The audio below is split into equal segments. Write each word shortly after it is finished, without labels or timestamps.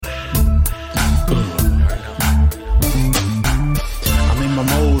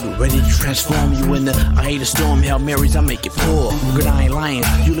Transform you in the I hate a storm. Hail Marys, I make it pour. Good, I ain't lying.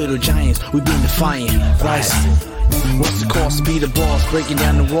 You little giants, we been defiant. Rising. What's the cost? Be the boss, breaking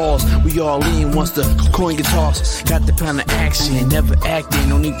down the walls. We all lean once the coin gets tossed. Got the pound of action, never acting.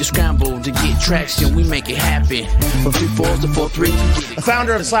 No need to scramble to get traction. We make it happen. From 3-4 to 4-3. The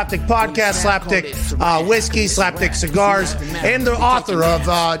founder of Slapdick Podcast, Slapdick Whiskey, Slapdick Cigars, and the author of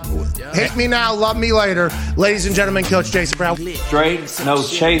Hate Me Now, Love Me Later. Ladies and gentlemen, Coach Jason Brown. Straight, no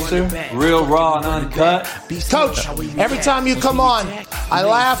chaser, real raw and uncut. Coach, every time you come on, I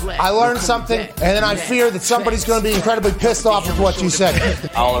laugh, I learn something, and then I fear that somebody's going to be incredibly pissed off with what you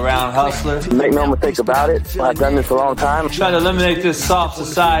said. All around hustler. Make no mistake about it. I've done this a long time. Try to eliminate this soft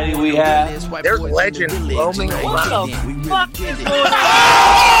society we have. There's legends roaming around. What the fuck is going on?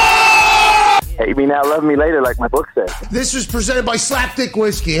 Hate me now, love me later, like my book says. This was presented by Slapdick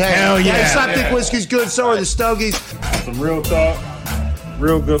Whiskey. Hey, Hell yeah. Slapdick Whiskey's good, so are the Stogies. Some real talk,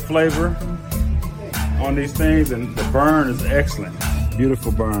 real good flavor on these things, and the burn is excellent.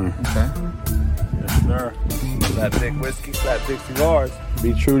 Beautiful burn. Okay. Yes, sir. Slapdick Whiskey, Slapdick Cigars.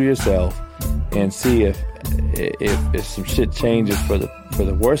 Be true to yourself and see if some shit changes for the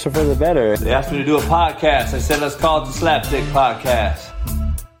worse or for the better. They asked me to do a podcast. I said, let's call it the Slapdick Podcast.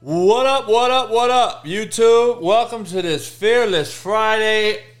 What up, YouTube? Welcome to this Fearless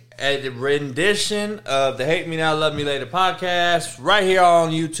Friday rendition of the Hate Me Now, Love Me Later podcast, right here on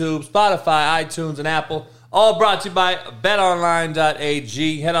YouTube, Spotify, iTunes, and Apple. All brought to you by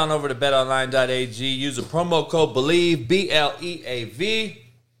Betonline.ag. Head on over to Betonline.ag. Use the promo code BELIEVE, BLEAV,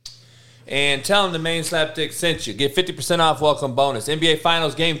 and tell them the main Slapdick sent you. Get 50% off welcome bonus. NBA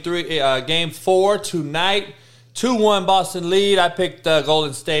Finals Game 4 tonight. 2-1 Boston lead. I picked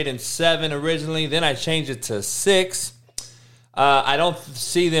Golden State in 7 originally. Then I changed it to 6. I don't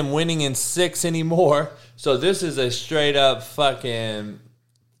see them winning in 6 anymore. So this is a straight up fucking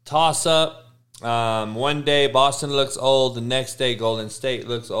toss-up. One day Boston looks old. The next day Golden State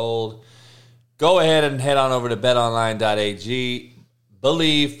looks old. Go ahead and head on over to betonline.ag.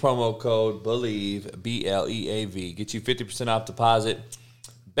 Believe, promo code BELIEVE, BLEAV. Get you 50% off deposit.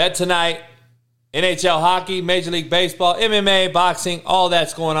 Bet tonight. NHL hockey, Major League Baseball, MMA, boxing, all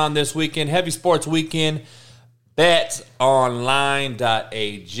that's going on this weekend. Heavy sports weekend. Betonline.ag,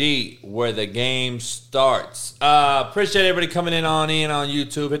 where the game starts. Appreciate everybody coming in on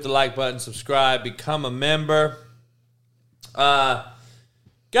YouTube. Hit the like button, subscribe, become a member. Got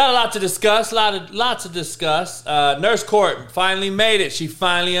a lot to discuss. Lots to discuss. Nurse Court finally made it. She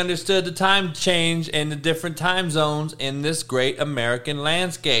finally understood the time change and the different time zones in this great American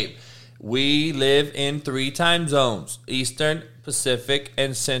landscape. We live in 3 time zones: Eastern, Pacific,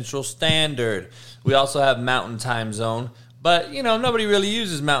 and Central Standard. We also have Mountain Time Zone, but, nobody really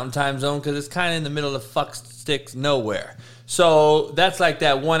uses Mountain Time Zone because it's kind of in the middle of fuck sticks nowhere. So that's like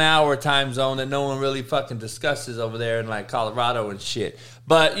that 1 hour time zone that no one really fucking discusses over there in like Colorado and shit.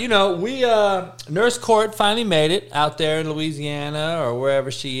 But, Nurse Court finally made it out there in Louisiana or wherever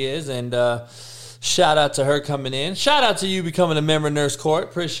she is, and shout out to her coming in. Shout out to you becoming a member of Nurse Court.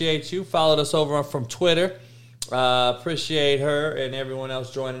 Appreciate you. Followed us over from Twitter. Appreciate her and everyone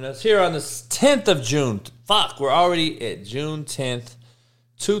else joining us here on the 10th of June. Fuck, we're already at June 10th,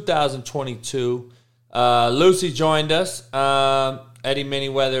 2022. Lucy joined us. Eddie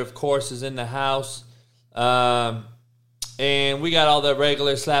Manyweather, of course, is in the house. And we got all the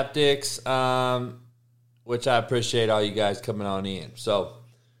regular slapdicks, which I appreciate all you guys coming on in. So,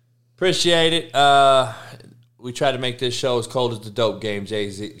 appreciate it. We try to make this show as cold as the dope game,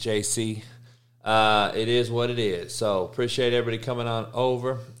 JC. It is what it is. So appreciate everybody coming on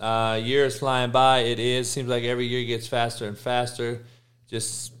over. Years flying by. It is. Seems like every year gets faster and faster.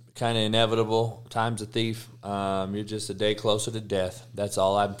 Just kind of inevitable. Time's a thief. You're just a day closer to death. That's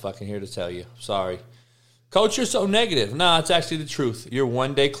all I'm fucking here to tell you. Sorry. Coach, you're so negative. No, it's actually the truth. You're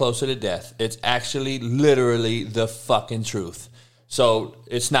one day closer to death. It's actually literally the fucking truth. So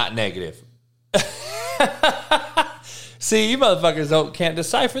it's not negative. See, you motherfuckers can't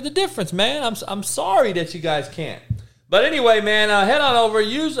decipher the difference, man. I'm sorry that you guys can't. But anyway, man, head on over.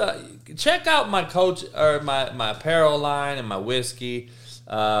 Check out my coach or my apparel line and my whiskey.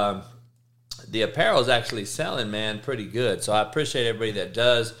 The apparel is actually selling, man, pretty good. So I appreciate everybody that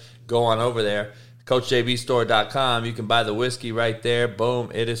does go on over there. CoachJBStore.com. You can buy the whiskey right there.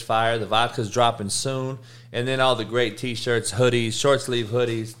 Boom, it is fire. The vodka's dropping soon. And then all the great T-shirts, hoodies, short sleeve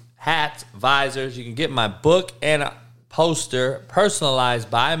hoodies, hats, visors. You can get my book and a poster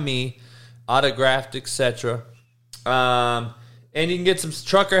personalized by me, autographed, etc. And you can get some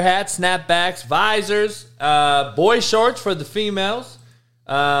trucker hats, snapbacks, visors, boy shorts for the females.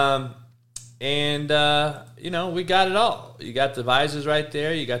 And And, we got it all. You got the visors right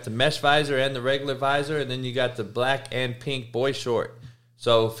there. You got the mesh visor and the regular visor. And then you got the black and pink boy short.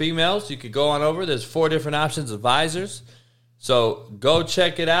 So females, you could go on over. There's 4 different options of visors. So go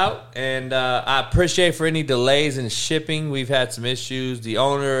check it out. And I appreciate for any delays in shipping. We've had some issues. The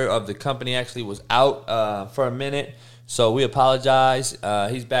owner of the company actually was out for a minute. So we apologize.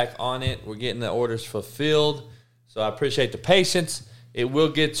 He's back on it. We're getting the orders fulfilled. So I appreciate the patience. It will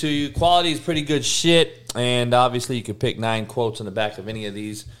get to you. Quality is pretty good shit. And obviously you can pick 9 quotes on the back of any of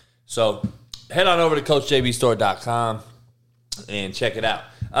these. So head on over to CoachJBStore.com and check it out.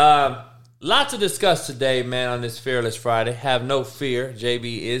 Lots to discuss today, man, on this Fearless Friday. Have no fear.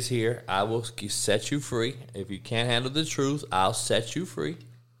 JB is here. I will set you free. If you can't handle the truth, I'll set you free.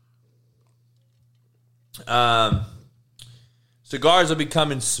 Cigars will be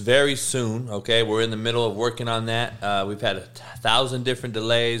coming very soon, okay? We're in the middle of working on that. We've had 1,000 different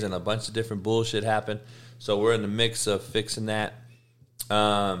delays and a bunch of different bullshit happen. So we're in the mix of fixing that.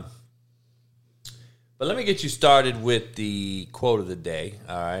 But let me get you started with the quote of the day,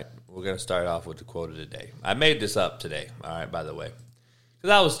 all right? We're going to start off with the quote of the day. I made this up today, all right, by the way. Because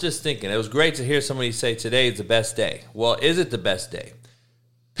I was just thinking, it was great to hear somebody say today is the best day. Well, is it the best day?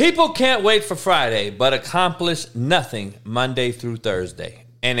 People can't wait for Friday, but accomplish nothing Monday through Thursday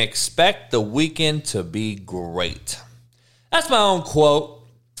and expect the weekend to be great. That's my own quote.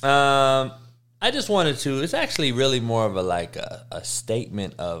 I just wanted to, it's actually really more of a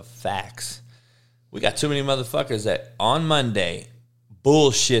statement of facts. We got too many motherfuckers that on Monday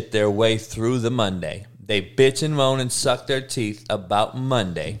bullshit their way through the Monday. They bitch and moan and suck their teeth about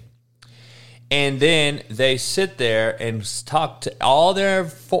Monday. And then they sit there and talk to all their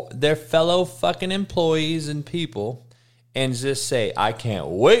fellow fucking employees and people and just say, I can't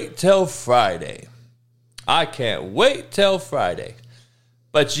wait till Friday. I can't wait till Friday.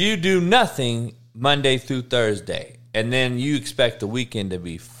 But you do nothing Monday through Thursday. And then you expect the weekend to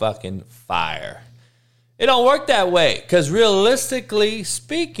be fucking fire. It don't work that way. Because realistically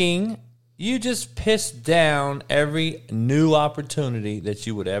speaking, you just piss down every new opportunity that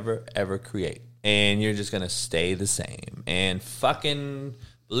you would ever create. And you're just going to stay the same. And fucking,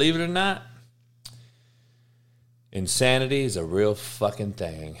 believe it or not, insanity is a real fucking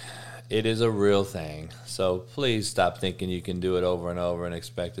thing. It is a real thing. So please stop thinking you can do it over and over and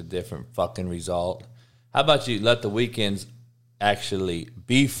expect a different fucking result. How about you let the weekends actually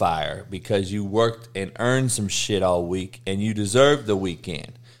be fire because you worked and earned some shit all week and you deserve the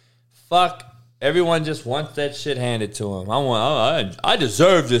weekend. Fuck, everyone just wants that shit handed to them. I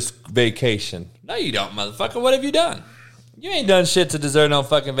deserve this vacation. No, you don't, motherfucker. What have you done? You ain't done shit to deserve no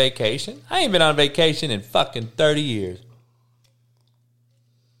fucking vacation. I ain't been on vacation in fucking 30 years.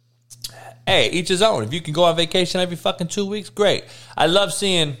 Hey, each his own. If you can go on vacation every fucking 2 weeks, great. I love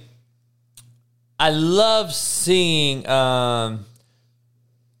seeing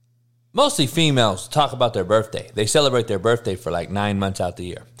mostly females talk about their birthday. They celebrate their birthday for like 9 months out the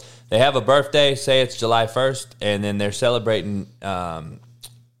year. They have a birthday, say it's July 1st, and then they're celebrating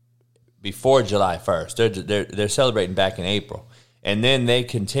before July 1st. They're celebrating back in April. And then I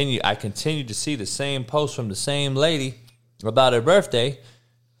continue to see the same post from the same lady about her birthday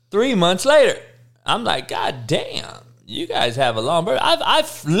 3 months later. I'm like, God damn. You guys have a long birthday.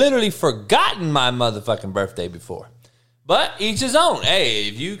 I've literally forgotten my motherfucking birthday before. But each his own. Hey,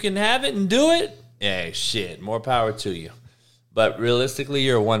 if you can have it and do it, hey, shit, more power to you. But realistically,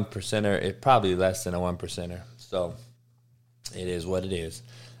 you're a 1%er. It's probably less than a 1%er. So it is what it is.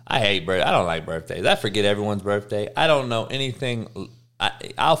 I hate birthdays. I don't like birthdays. I forget everyone's birthday. I don't know anything.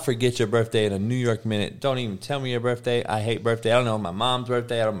 I'll forget your birthday in a New York minute. Don't even tell me your birthday. I hate birthday. I don't know my mom's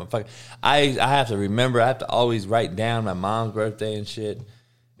birthday. I have to remember. I have to always write down my mom's birthday and shit.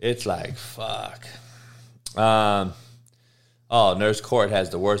 It's like, fuck. Nurse Court has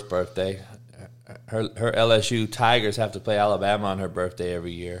the worst birthday. Her LSU Tigers have to play Alabama on her birthday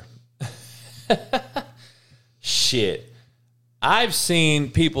every year. Shit. I've seen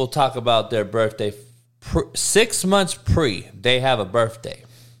people talk about their birthday 6 months they have a birthday.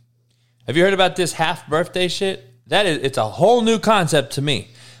 Have you heard about this half birthday shit? It's a whole new concept to me.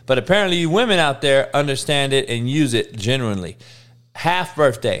 But apparently you women out there understand it and use it genuinely. Half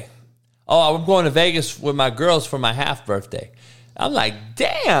birthday. Oh, I'm going to Vegas with my girls for my half birthday. I'm like,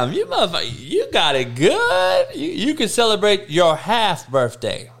 damn, you motherfucker, you got it good. You can celebrate your half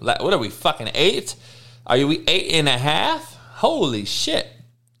birthday. Like, what are we, fucking 8? Are we 8 and a half? Holy shit.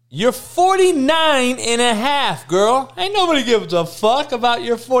 You're 49 and a half, girl. Ain't nobody gives a fuck about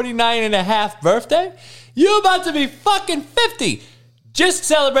your 49 and a half birthday. You about to be fucking 50. Just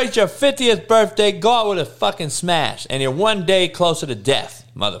celebrate your 50th birthday. Go out with a fucking smash. And you're one day closer to death,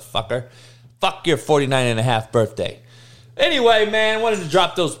 motherfucker. Fuck your 49 and a half birthday. Anyway, man, wanted to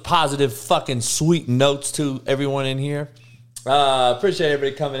drop those positive fucking sweet notes to everyone in here. Appreciate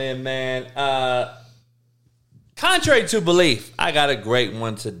everybody coming in, man. Contrary to belief, I got a great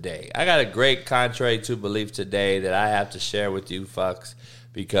one today. I got a great contrary to belief today that I have to share with you fucks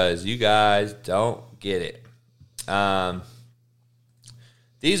because you guys don't get it.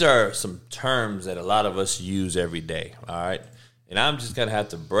 These are some terms that a lot of us use every day, all right? And I'm just going to have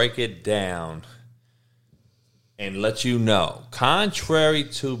to break it down and let you know. Contrary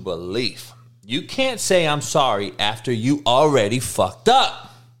to belief, you can't say I'm sorry after you already fucked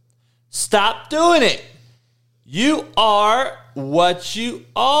up. Stop doing it. You are what you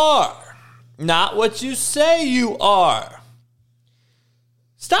are, not what you say you are.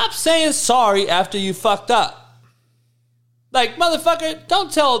 Stop saying sorry after you fucked up. Like, motherfucker, don't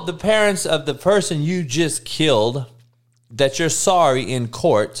tell the parents of the person you just killed that you're sorry in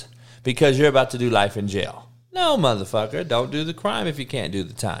court because you're about to do life in jail. No, motherfucker, don't do the crime if you can't do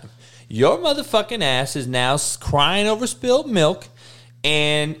the time. Your motherfucking ass is now crying over spilled milk,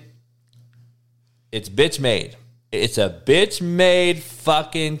 and it's bitch made. It's a bitch made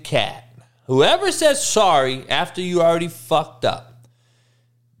fucking cat. Whoever says sorry after you already fucked up,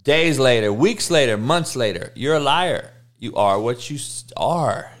 days later, weeks later, months later, you're a liar. You are what you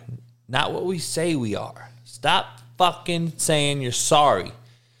are, not what we say we are. Stop fucking saying you're sorry.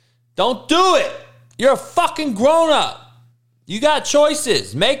 Don't do it. You're a fucking grown up. You got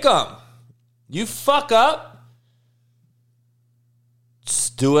choices. Make them. You fuck up,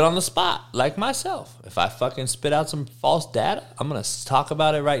 just do it on the spot, like myself. If I fucking spit out some false data, I'm going to talk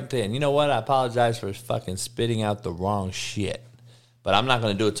about it right then. You know what? I apologize for fucking spitting out the wrong shit. But I'm not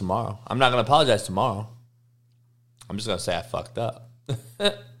going to do it tomorrow. I'm not going to apologize tomorrow. I'm just going to say I fucked up.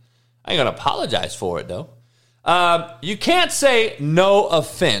 I ain't going to apologize for it, though. You can't say no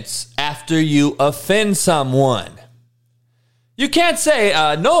offense after you offend someone. You can't say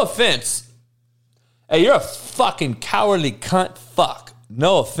no offense. Hey, you're a fucking cowardly cunt fuck.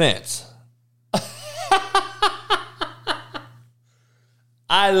 No offense.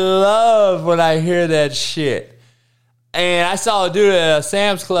 I love when I hear that shit. And I saw a dude at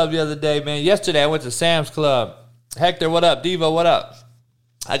Sam's Club the other day, man. Yesterday I went to Sam's Club. Hector, what up? Devo, what up?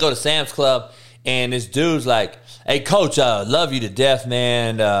 I go to Sam's Club, and this dude's like, hey, coach, I love you to death,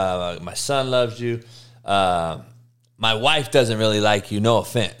 man. My son loves you. My wife doesn't really like you. No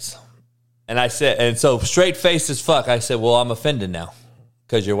offense. And I said, and so straight faced as fuck, I said, well, I'm offended now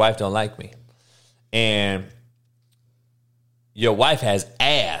because your wife don't like me. And your wife has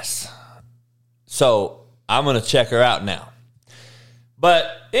ass. So I'm going to check her out now. But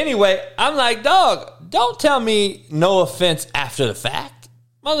anyway, I'm like, dog, don't tell me no offense after the fact.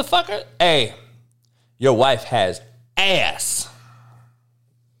 Motherfucker, hey, your wife has ass.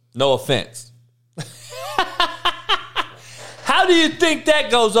 No offense. How do you think that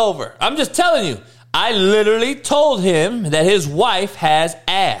goes over? I'm just telling you. I literally told him that his wife has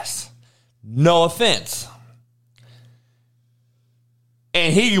ass. No offense.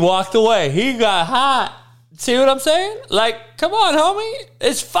 And he walked away. He got hot. See what I'm saying? Like, come on, homie.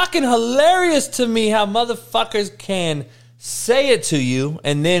 It's fucking hilarious to me how motherfuckers can say it to you,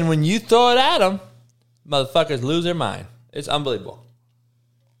 and then when you throw it at them, motherfuckers lose their mind. It's unbelievable.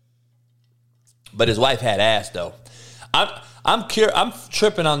 But his wife had ass, though. I'm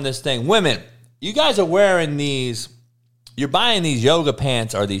tripping on this thing. Women, you guys are wearing these, you're buying these yoga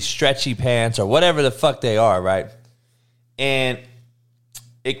pants or these stretchy pants or whatever the fuck they are, right? And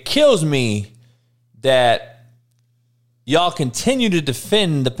it kills me that y'all continue to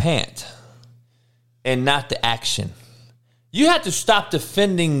defend the pant and not the action. You have to stop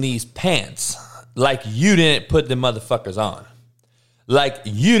defending these pants like you didn't put the motherfuckers on. Like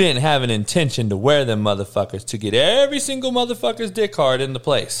you didn't have an intention to wear them motherfuckers to get every single motherfucker's dick hard into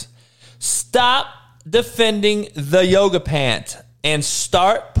place. Stop defending the yoga pant and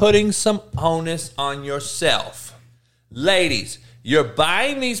start putting some onus on yourself. Ladies, you're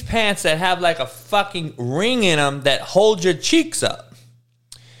buying these pants that have like a fucking ring in them that hold your cheeks up.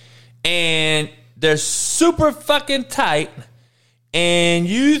 And they're super fucking tight. And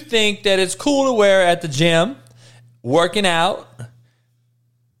you think that it's cool to wear at the gym, working out,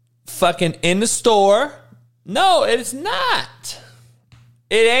 fucking in the store. No, it's not.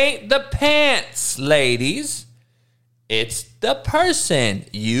 It ain't the pants, ladies. It's the person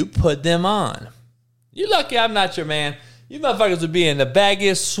you put them on. You lucky I'm not your man. You motherfuckers would be in the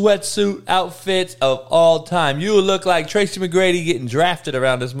baggiest sweatsuit outfits of all time. You would look like Tracy McGrady getting drafted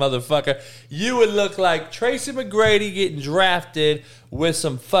around this motherfucker. You would look like Tracy McGrady getting drafted with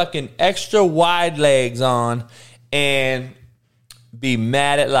some fucking extra wide legs on and be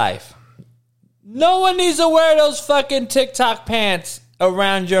mad at life. No one needs to wear those fucking TikTok pants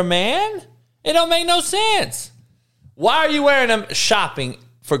around your man. It don't make no sense. Why are you wearing them shopping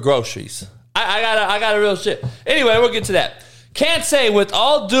for groceries? I got a real shit. Anyway, we'll get to that. Can't say with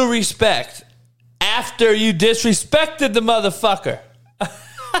all due respect after you disrespected the motherfucker.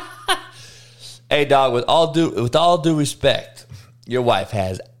 Hey, dog, with all due respect, your wife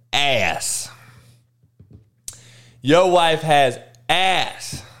has ass. Your wife has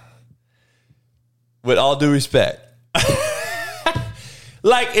ass. With all due respect.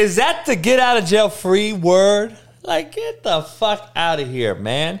 Like, is that the get out of jail free word? Like, get the fuck out of here,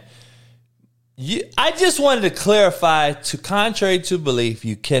 man. I just wanted to clarify, to contrary to belief,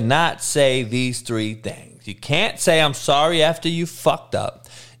 you cannot say these three things. You can't say I'm sorry after you fucked up.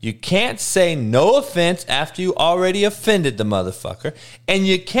 You can't say no offense after you already offended the motherfucker. And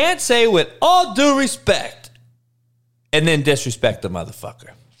you can't say with all due respect and then disrespect the motherfucker.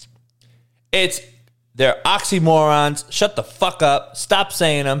 They're oxymorons. Shut the fuck up. Stop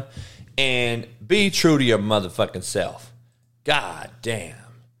saying them. And be true to your motherfucking self. God damn.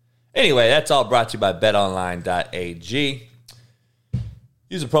 Anyway, that's all brought to you by Betonline.ag.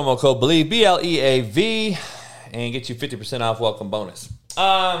 Use the promo code BLEAV, BLEAV, and get you 50% off welcome bonus.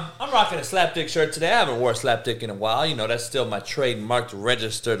 I'm rocking a Slapdick shirt today. I haven't wore a Slapdick in a while. You know, that's still my trademarked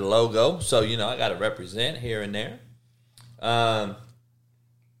registered logo. So, you know, I got to represent here and there.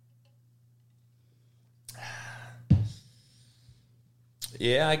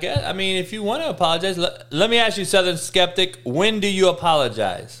 Yeah, I guess. I mean, if you want to apologize, let me ask you, Southern Skeptic, when do you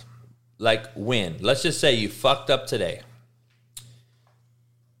apologize? Like, when? Let's just say you fucked up today.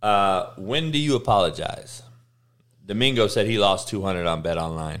 When do you apologize? Domingo said he lost 200 on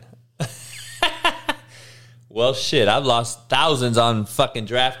BetOnline. Well, shit, I've lost thousands on fucking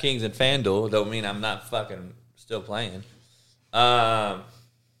DraftKings and FanDuel. Don't mean I'm not fucking still playing. But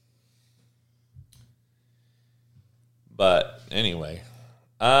anyway.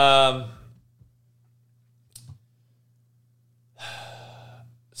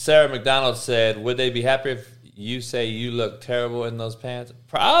 Sarah McDonald said, would they be happy if you say you look terrible in those pants?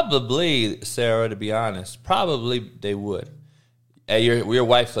 Probably, Sarah, to be honest. Probably they would. Hey, your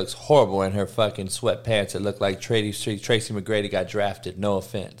wife looks horrible in her fucking sweatpants. It looked like Tracy McGrady got drafted. No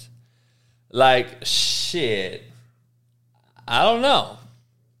offense. Like, shit. I don't know.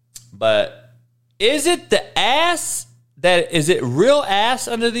 But is it the ass? Is it real ass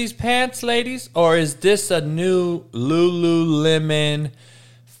under these pants, ladies? Or is this a new Lululemon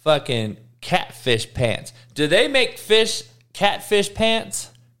fucking catfish pants? Do they make catfish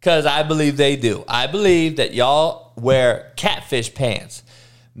pants? Because I believe they do. I believe that y'all wear catfish pants.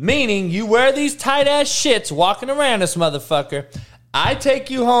 Meaning you wear these tight ass shits walking around this motherfucker. I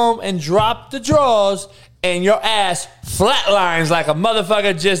take you home and drop the drawers and your ass flatlines like a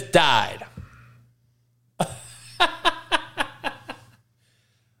motherfucker just died.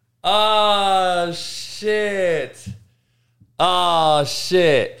 Oh, shit. Oh,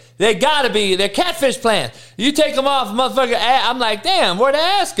 shit. They're catfish plants. You take them off, motherfucker. I'm like, damn, where'd the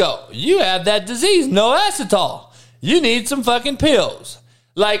ass go? You have that disease, no acetol. You need some fucking pills.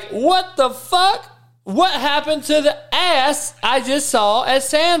 Like, what the fuck? What happened to the ass I just saw at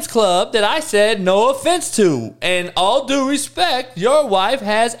Sam's Club that I said no offense to? And all due respect, your wife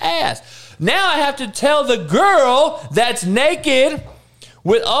has ass. Now I have to tell the girl that's naked,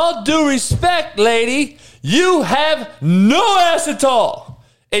 with all due respect, lady, you have no acetol.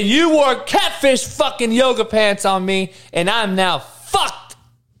 And you wore catfish fucking yoga pants on me, and I'm now fucked.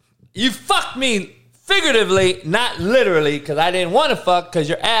 You fucked me figuratively, not literally, because I didn't want to fuck, because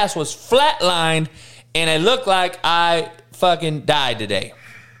your ass was flatlined, and it looked like I fucking died today.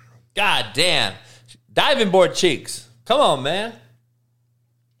 God damn. Diving board cheeks. Come on, man.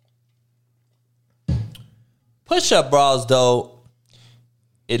 Push-up bras, though,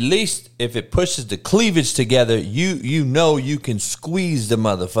 at least if it pushes the cleavage together, you know you can squeeze the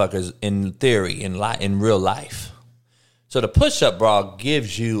motherfuckers in theory, in real life. So the push-up bra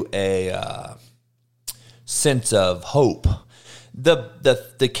gives you a sense of hope.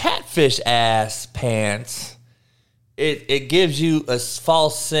 The catfish ass pants, it gives you a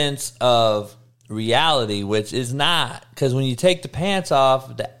false sense of reality, which is not. Because when you take the pants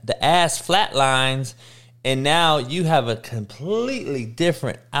off, the ass flatlines, and now you have a completely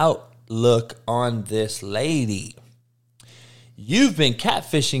different outlook on this lady. You've been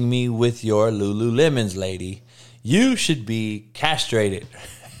catfishing me with your Lululemons, lady. You should be castrated.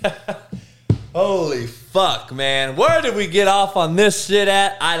 Holy fuck, man. Where did we get off on this shit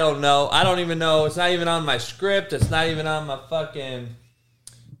at? I don't know. I don't even know. It's not even on my script. It's not even on my fucking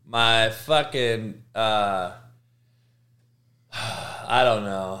I don't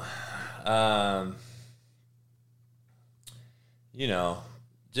know. You know,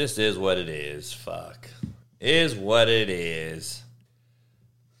 just is what it is. Fuck. Is what it is.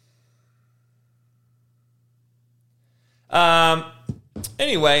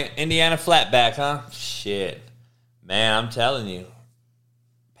 Anyway, Indiana flatback, huh? Shit. Man, I'm telling you.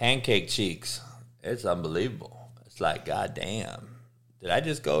 Pancake cheeks. It's unbelievable. It's like, goddamn. Did I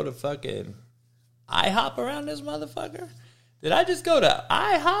just go to fucking IHOP around this motherfucker? Did I just go to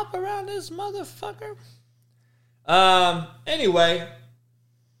IHOP around this motherfucker? Anyway,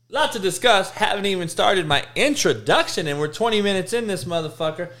 lot to discuss. Haven't even started my introduction, and we're 20 minutes in this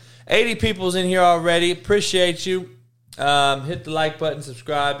motherfucker. 80 people's in here already. Appreciate you. Hit the like button,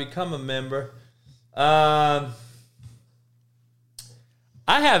 subscribe, become a member. I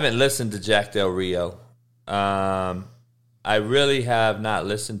haven't listened to Jack Del Rio. I really have not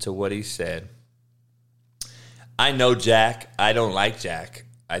listened to what he said. I know Jack. I don't like Jack.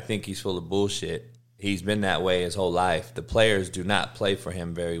 I think he's full of bullshit. He's been that way his whole life. The players do not play for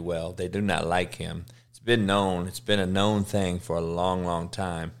him very well. They do not like him. It's been known. It's been a known thing for a long, long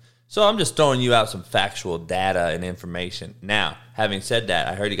time. So I'm just throwing you out some factual data and information. Now, having said that,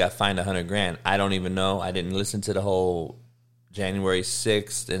 I heard he got fined $100,000. I don't even know. I didn't listen to the whole January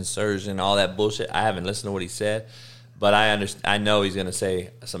 6th insurgent, all that bullshit. I haven't listened to what he said, but I know he's going to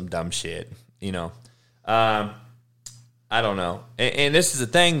say some dumb shit, you know. I don't know. And this is the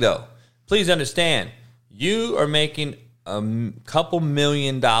thing, though. Please understand, you are making a couple $1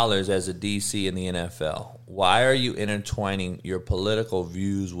 million as a DC in the NFL. Why are you intertwining your political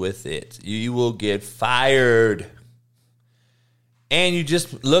views with it? You will get fired. And you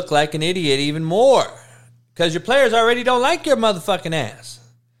just look like an idiot even more. Because your players already don't like your motherfucking ass.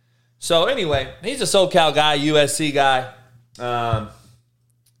 So anyway, he's a SoCal guy, USC guy.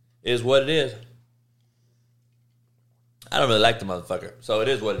 Is what it is. I don't really like the motherfucker. So it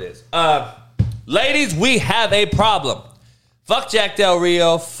is what it is. Ladies, we have a problem. Fuck Jack Del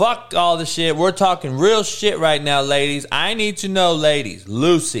Rio. Fuck all the shit. We're talking real shit right now, ladies. I need to know, ladies,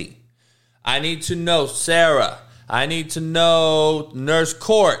 Lucy. I need to know Sarah. I need to know Nurse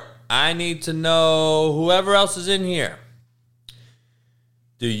Court. I need to know whoever else is in here.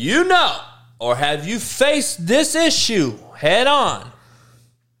 Do you know or have you faced this issue head on?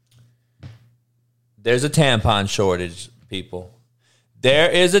 There's a tampon shortage, people. There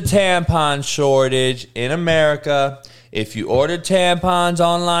is a tampon shortage in America. If you order tampons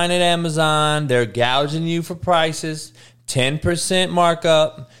online at Amazon, they're gouging you for prices, 10%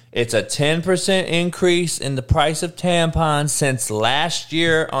 markup. It's a 10% increase in the price of tampons since last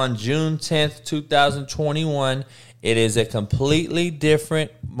year on June 10th, 2021. It is a completely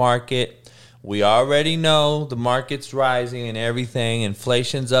different market. We already know the market's rising and everything.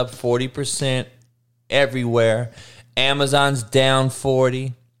 Inflation's up 40% everywhere. Amazon's down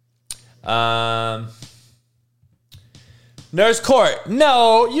 40%. Nurse Court,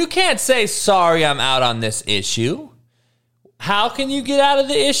 no, you can't say, sorry, I'm out on this issue. How can you get out of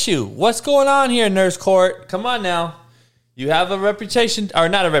the issue? What's going on here, Nurse Court? Come on now. You have a reputation, or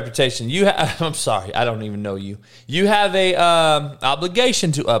not a reputation. I'm sorry, I don't even know you. You have a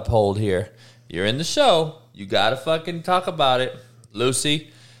obligation to uphold here. You're in the show. You got to fucking talk about it.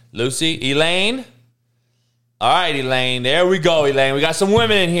 Lucy, Elaine. All right, Elaine. There we go, Elaine. We got some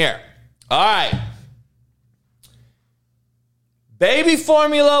women in here. All right. Baby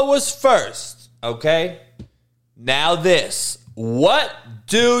formula was first, okay? Now this. What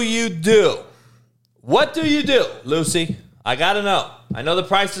do you do? What do you do, Lucy? I got to know. I know the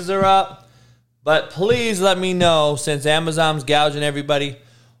prices are up, but please let me know, since Amazon's gouging everybody,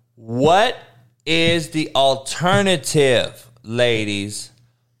 what is the alternative, ladies?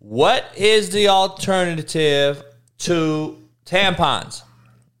 What is the alternative to tampons?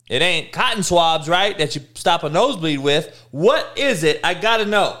 It ain't cotton swabs, right, that you stop a nosebleed with. What is it? I got to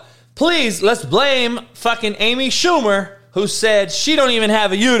know. Please, let's blame fucking Amy Schumer, who said she don't even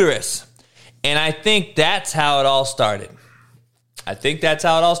have a uterus. And I think that's how it all started.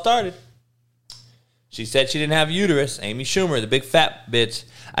 She said she didn't have a uterus. Amy Schumer, the big fat bitch.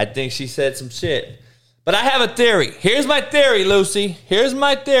 I think she said some shit. But I have a theory. Here's my theory, Lucy. Here's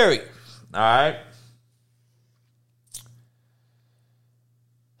my theory. All right.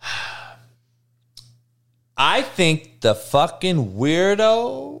 I think the fucking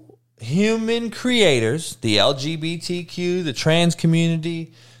weirdo human creators, the LGBTQ, the trans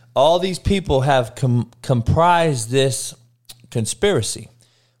community, all these people have comprised this conspiracy.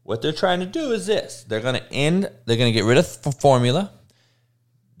 What they're trying to do is this. They're going to get rid of formula.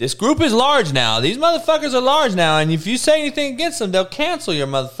 This group is large now. These motherfuckers are large now, and if you say anything against them, they'll cancel your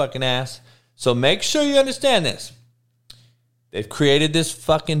motherfucking ass. So make sure you understand this. They've created this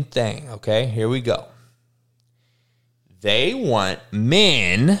fucking thing, okay? Here we go. They want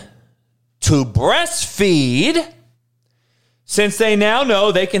men to breastfeed since they now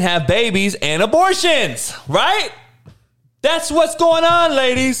know they can have babies and abortions, right? That's what's going on,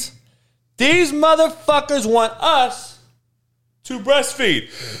 ladies. These motherfuckers want us to breastfeed.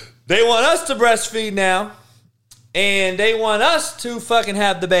 They want us to breastfeed now, and they want us to fucking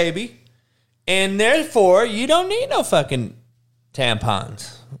have the baby, and therefore, you don't need no fucking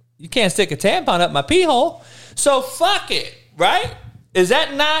tampons. You can't stick a tampon up my pee hole. So fuck it, right? Is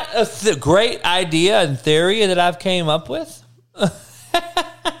that not a great idea and theory that I've came up with?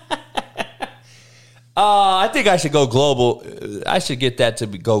 I think I should go global. I should get that to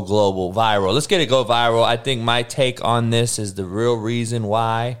go global, viral. Let's get it go viral. I think my take on this is the real reason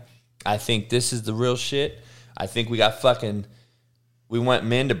why. I think this is the real shit. I think we want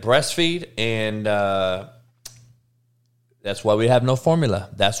men to breastfeed, and that's why we have no formula.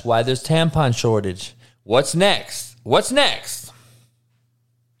 That's why there's tampon shortage. What's next?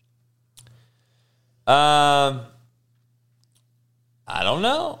 I don't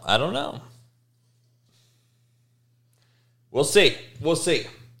know. We'll see.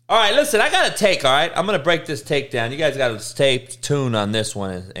 All right, listen, I got a take, all right? I'm going to break this take down. You guys got to stay tuned on this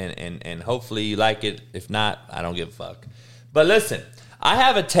one, and hopefully you like it. If not, I don't give a fuck. But listen, I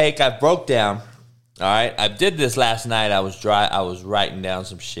have a take I broke down, all right? I did this last night. I was writing down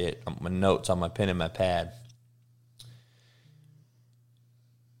some shit, my notes on my pen and my pad.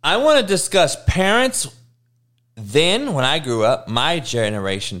 I want to discuss parents then, when I grew up, my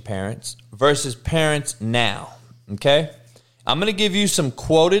generation parents, versus parents now, okay? I'm going to give you some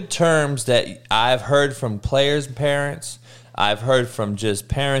quoted terms that I've heard from players' parents. I've heard from just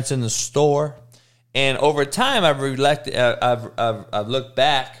parents in the store. And over time, I've looked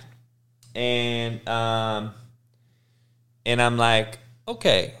back, and I'm like,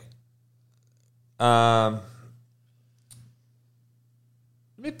 okay, let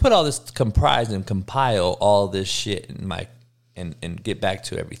me put all this, comprise and compile all this shit in my, and get back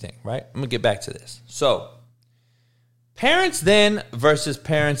to everything, right? I'm going to get back to this. So, parents then versus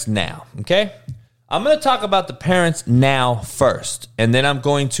parents now, okay? I'm going to talk about the parents now first, and then I'm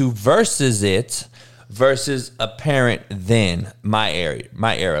going to versus a parent then, my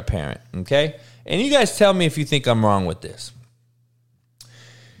era parent, okay? And you guys tell me if you think I'm wrong with this.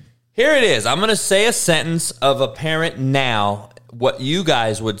 Here it is. I'm going to say a sentence of a parent now, what you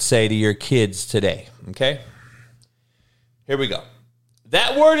guys would say to your kids today, okay? Here we go.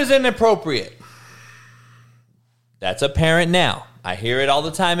 That word is inappropriate. That's a parent now. I hear it all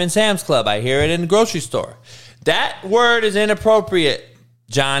the time in Sam's Club. I hear it in the grocery store. That word is inappropriate,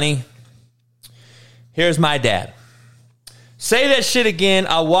 Johnny. Here's my dad. Say that shit again.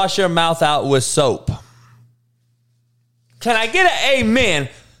 I'll wash your mouth out with soap. Can I get an amen?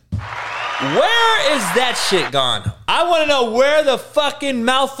 Where is that shit gone? I want to know where the fucking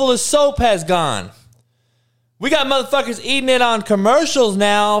mouthful of soap has gone. We got motherfuckers eating it on commercials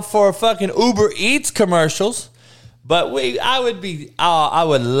now for fucking Uber Eats commercials. But I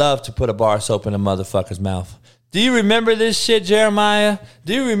would love to put a bar of soap in a motherfucker's mouth. Do you remember this shit, Jeremiah?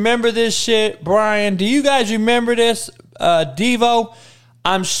 Do you remember this shit, Brian? Do you guys remember this, Devo?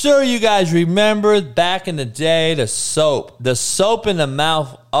 I'm sure you guys remember back in the day, the soap in the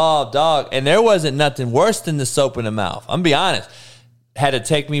mouth. Oh, dog. And there wasn't nothing worse than the soap in the mouth. I'm going to be honest. Had to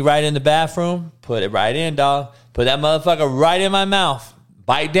take me right in the bathroom, put it right in, dog. Put that motherfucker right in my mouth.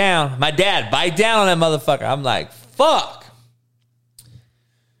 Bite down. My dad, bite down on that motherfucker. I'm like, fuck.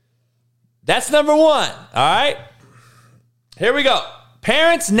 That's number one. All right. Here we go.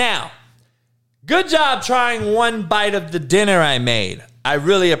 Parents now. Good job trying one bite of the dinner I made. I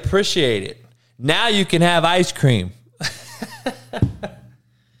really appreciate it. Now you can have ice cream.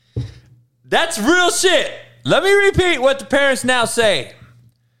 That's real shit. Let me repeat what the parents now say.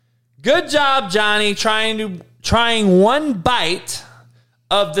 Good job, Johnny, trying one bite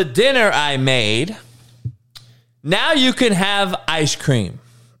of the dinner I made. Now you can have ice cream.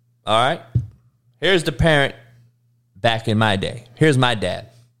 All right? Here's the parent back in my day. Here's my dad.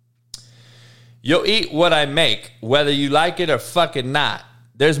 You'll eat what I make, whether you like it or fucking not.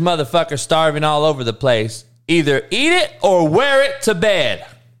 There's motherfuckers starving all over the place. Either eat it or wear it to bed.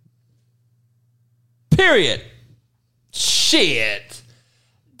 Period. Shit.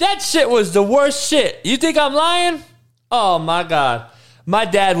 That shit was the worst shit. You think I'm lying? Oh my God. My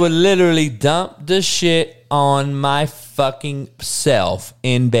dad would literally dump the shit on my fucking self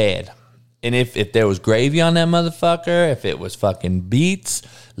in bed. And if there was gravy on that motherfucker, if it was fucking beets,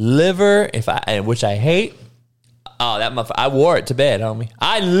 liver, which I hate, oh, that motherfucker, I wore it to bed, homie.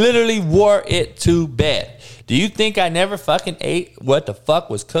 I literally wore it to bed. Do you think I never fucking ate what the fuck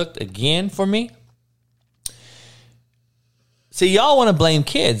was cooked again for me? See, y'all want to blame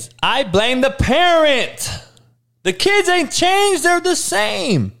kids. I blame the parent. The kids ain't changed. They're the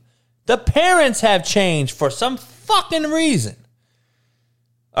same. The parents have changed for some fucking reason.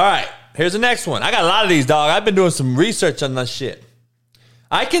 All right, here's the next one. I got a lot of these, dog. I've been doing some research on this shit.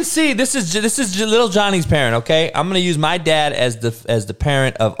 I can see this is little Johnny's parent, okay? I'm going to use my dad as the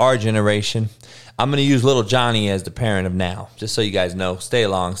parent of our generation. I'm going to use little Johnny as the parent of now, just so you guys know. Stay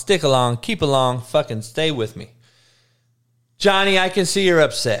along, stick along, keep along, fucking stay with me. Johnny, I can see you're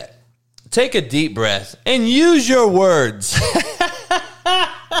upset. Take a deep breath and use your words.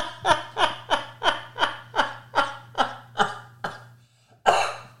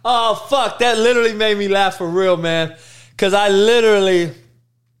 Oh, fuck. That literally made me laugh for real, man. Because I literally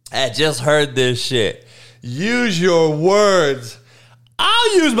had just heard this shit. Use your words.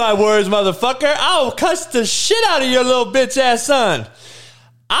 I'll use my words, motherfucker. I'll cuss the shit out of your little bitch ass son.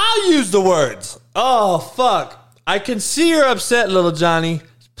 I'll use the words. Oh, fuck. I can see you're upset, little Johnny.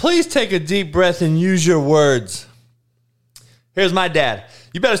 Please take a deep breath and use your words. Here's my dad.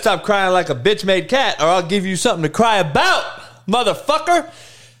 You better stop crying like a bitch-made cat or I'll give you something to cry about, motherfucker.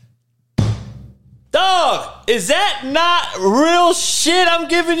 Dog, is that not real shit I'm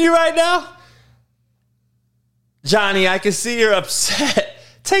giving you right now? Johnny, I can see you're upset.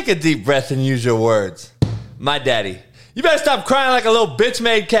 Take a deep breath and use your words. My daddy. You better stop crying like a little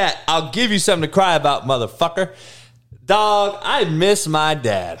bitch-made cat. I'll give you something to cry about, motherfucker. Dog, I miss my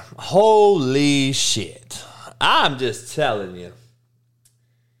dad. Holy shit. I'm just telling you.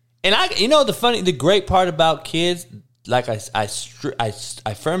 And the great part about kids, like I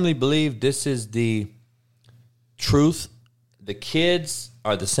firmly believe this is the truth. The kids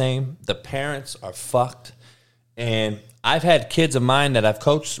are the same. The parents are fucked. And I've had kids of mine that I've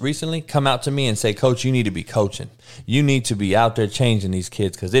coached recently come out to me and say, Coach, you need to be coaching. You need to be out there changing these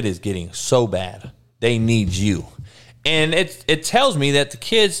kids because it is getting so bad. They need you. And it tells me that the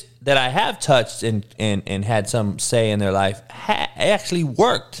kids that I have touched and had some say in their life actually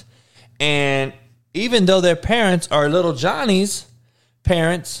worked. And even though their parents are little Johnny's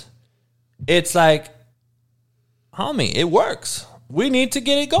parents, it's like, homie, it works. We need to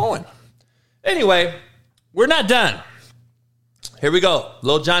get it going. Anyway, we're not done. Here we go.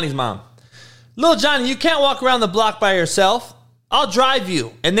 Little Johnny's mom. Little Johnny, you can't walk around the block by yourself. I'll drive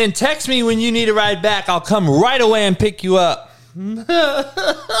you. And then text me when you need a ride back. I'll come right away and pick you up.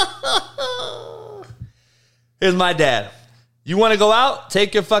 Here's my dad. You want to go out?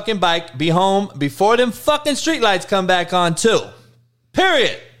 Take your fucking bike. Be home before them fucking streetlights come back on too.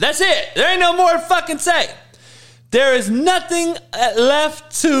 Period. That's it. There ain't no more to fucking say. There is nothing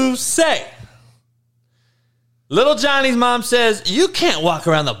left to say. Little Johnny's mom says, you can't walk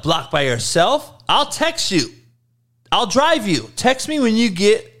around the block by yourself. I'll text you. I'll drive you. Text me when you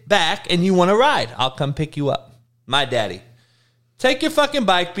get back and you want to ride. I'll come pick you up. My daddy. Take your fucking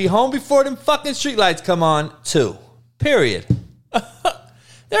bike. Be home before them fucking streetlights come on too. Period.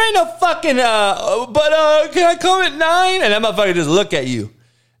 There ain't no fucking, can I come at 9? And that motherfucker just look at you.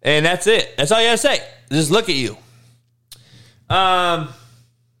 And that's it. That's all you gotta say. Just look at you.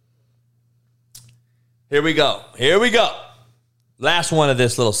 Here we go. Last one of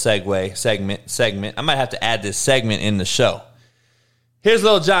this little segment. I might have to add this segment in the show. Here's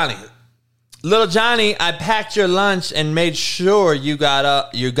little Johnny. Little Johnny, I packed your lunch and made sure you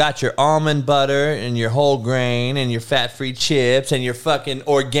got your almond butter and your whole grain and your fat-free chips and your fucking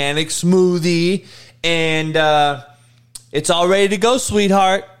organic smoothie. And it's all ready to go,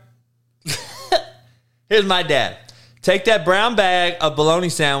 sweetheart. Here's my dad. Take that brown bag of bologna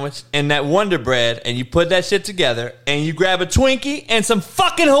sandwich and that Wonder Bread and you put that shit together and you grab a Twinkie and some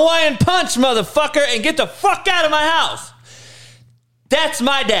fucking Hawaiian Punch, motherfucker, and get the fuck out of my house. That's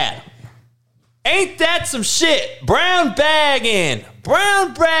my dad. Ain't that some shit? Brown bagging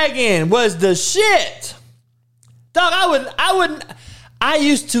was the shit. Dog,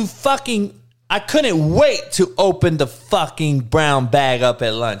 I couldn't wait to open the fucking brown bag up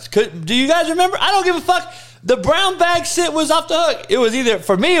at lunch. Do you guys remember? I don't give a fuck. The brown bag shit was off the hook. It was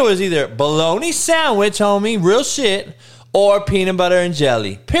either bologna sandwich, homie, real shit, or peanut butter and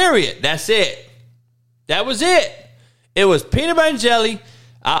jelly. Period. That's it. That was it. It was peanut butter and jelly.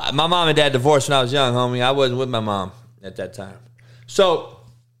 My mom and dad divorced when I was young, homie. I wasn't with my mom at that time. So,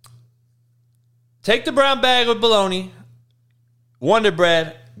 take the brown bag of bologna, Wonder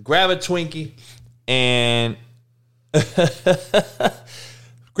Bread, grab a Twinkie, and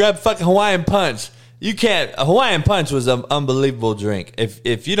grab fucking Hawaiian Punch. A Hawaiian Punch was an unbelievable drink.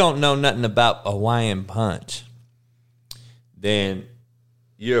 If you don't know nothing about Hawaiian Punch, then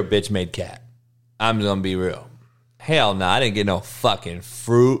you're a bitch-made cat. I'm going to be real. Hell no, I didn't get no fucking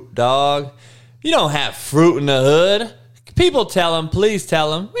fruit, dog. You don't have fruit in the hood. People tell them, please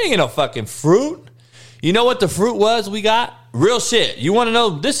tell them, we ain't get no fucking fruit. You know what the fruit was we got? Real shit. You want to know?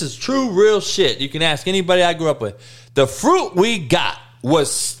 This is true, real shit. You can ask anybody I grew up with. The fruit we got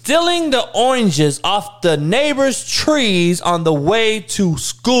was stealing the oranges off the neighbors' trees on the way to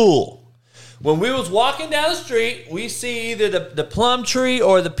school. When we was walking down the street, we see either the plum tree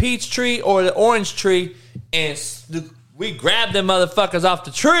or the peach tree or the orange tree, and we grabbed them motherfuckers off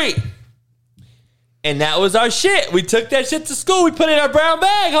the tree. And that was our shit. We took that shit to school. We put it in our brown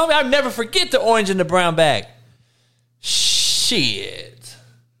bag, homie. I'll never forget the orange in the brown bag. Shit.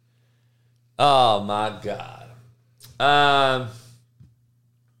 Oh, my God.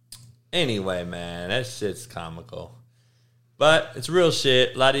 Anyway, man, that shit's comical. But it's real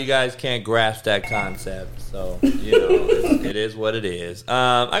shit. A lot of you guys can't grasp that concept. So, you know, it is what it is.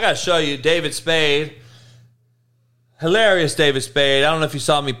 I got to show you David Spade. Hilarious David Spade. I don't know if you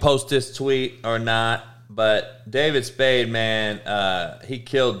saw me post this tweet or not, but David Spade, man, he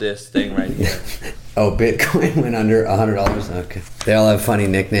killed this thing right here. Oh, Bitcoin went under $100. Okay. They all have funny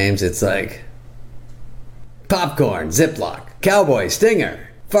nicknames. It's like Popcorn, Ziploc, Cowboy, Stinger,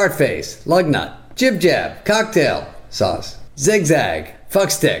 Fart Face, Lug Nut, Jib Jab, Cocktail, Sauce, Zigzag,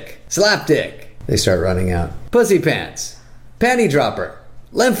 Fuckstick, Slapdick. They start running out. Pussy Pants, Panty Dropper,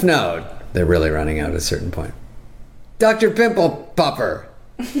 Lymph Node. They're really running out at a certain point. Dr. Pimple Popper.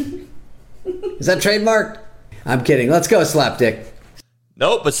 Is that trademarked? I'm kidding. Let's go, Slapdick.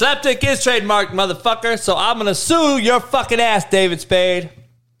 Nope, but Slapdick is trademarked, motherfucker, so I'm going to sue your fucking ass, David Spade.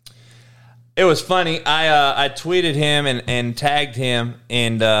 It was funny. I tweeted him and tagged him,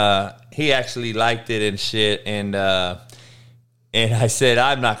 and he actually liked it and shit, and I said,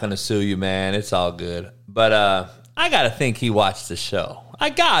 I'm not going to sue you, man. It's all good. But I got to think he watched the show.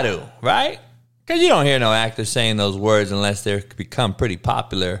 I got to, right? Because you don't hear no actor saying those words unless they become pretty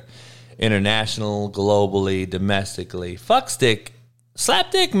popular international, globally, domestically. Fuckstick,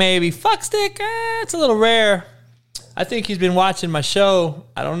 Slapdick maybe. Fuckstick, it's a little rare. I think he's been watching my show.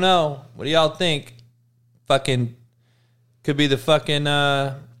 I don't know. What do y'all think? Fucking could be the fucking,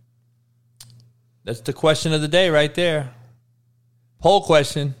 that's the question of the day right there. Poll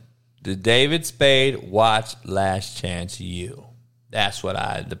question. Did David Spade watch Last Chance U? That's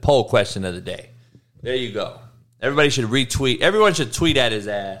the poll question of the day. There you go. Everybody should retweet. Everyone should tweet at his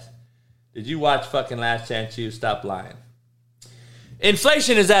ass. Did you watch fucking Last Chance U? Stop lying.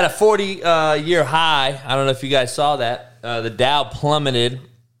 Inflation is at a 40-year high. I don't know if you guys saw that. The Dow plummeted.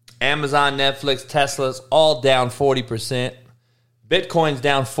 Amazon, Netflix, Tesla's all down 40%. Bitcoin's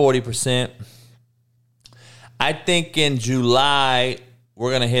down 40%. I think in July,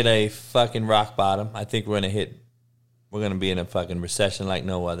 we're going to hit a fucking rock bottom. I think we're going to be in a fucking recession like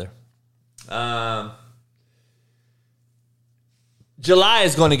no other. July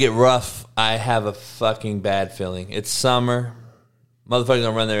is going to get rough. I have a fucking bad feeling. It's summer. Motherfuckers going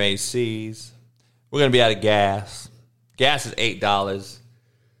to run their ACs. We're going to be out of gas. Gas is $8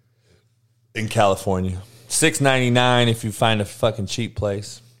 in California. $6.99 if you find a fucking cheap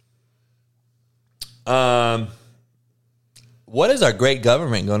place. What is our great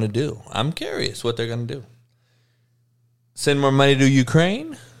government going to do? I'm curious what they're going to do. Send more money to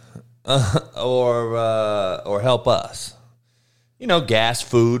Ukraine, or help us? You know, gas,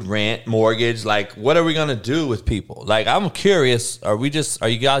 food, rent, mortgage. Like, what are we gonna do with people? Like, I'm curious. Are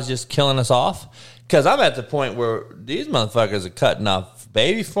you guys just killing us off? Because I'm at the point where these motherfuckers are cutting off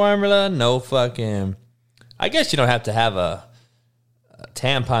baby formula. No fucking. I guess you don't have to have a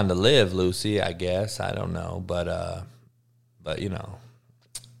tampon to live, Lucy. I guess I don't know, but you know,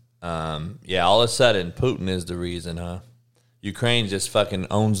 yeah. All of a sudden, Putin is the reason, huh? Ukraine just fucking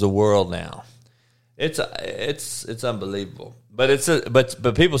owns the world now. It's unbelievable.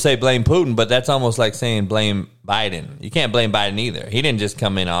 But people say blame Putin, but that's almost like saying blame Biden. You can't blame Biden either. He didn't just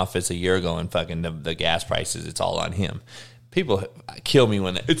come in office a year ago and fucking the gas prices. It's all on him. People kill me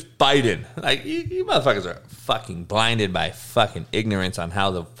when it's Biden. Like, you motherfuckers are fucking blinded by fucking ignorance on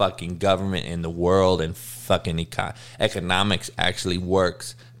how the fucking government and the world and fucking economics actually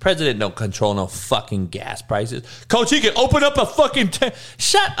works. President don't control no fucking gas prices. Coach, he can open up a fucking...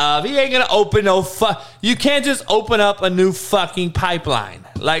 Shut up. He ain't going to open no... You can't just open up a new fucking pipeline.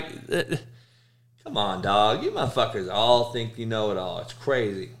 Like, come on, dog. You motherfuckers all think you know it all. It's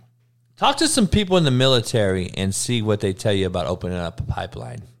crazy. Talk to some people in the military and see what they tell you about opening up a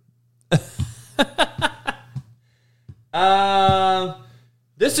pipeline.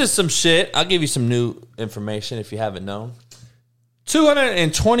 This is some shit. I'll give you some new information if you haven't known.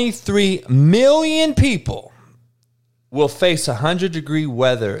 223 million people will face 100-degree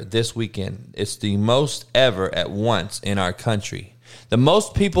weather this weekend. It's the most ever at once in our country. The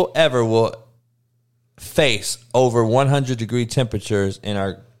most people ever will face over 100-degree temperatures in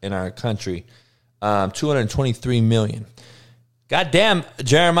our country. 223 million. Goddamn,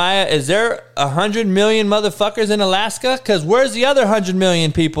 Jeremiah, is there 100 million motherfuckers in Alaska? Because where's the other 100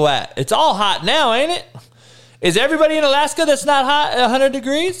 million people at? It's all hot now, ain't it? Is everybody in Alaska that's not hot at 100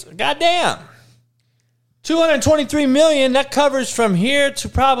 degrees? Goddamn. 223 million, that covers from here to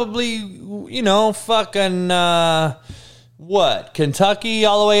probably, fucking, Kentucky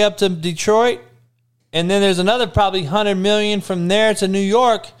all the way up to Detroit? And then there's another probably 100 million from there to New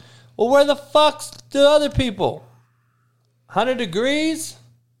York. Well, where the fuck's the other people? 100 degrees?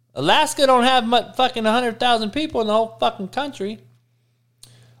 Alaska don't have fucking 100,000 people in the whole fucking country.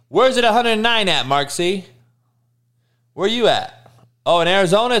 Where's it 109 at, Mark C? Where you at? Oh, in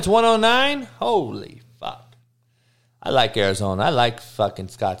Arizona it's 109? Holy fuck. I like Arizona. I like fucking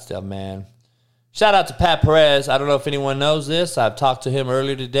Scottsdale, man. Shout out to Pat Perez. I don't know if anyone knows this. I've talked to him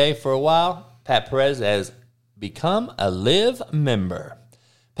earlier today for a while. Pat Perez has become a live member.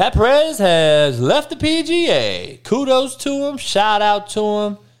 Pat Perez has left the PGA. Kudos to him. Shout out to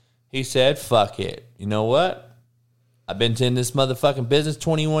him. He said, fuck it. You know what? I've been in this motherfucking business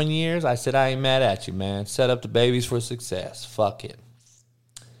 21 years. I said, I ain't mad at you, man. Set up the babies for success. Fuck it.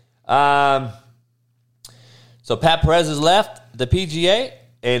 So Pat Perez has left the PGA,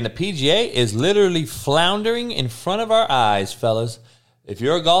 and the PGA is literally floundering in front of our eyes, fellas. If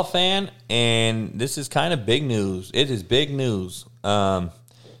you're a golf fan, and this is kind of big news, it is big news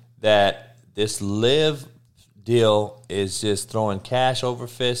that this live deal is just throwing cash over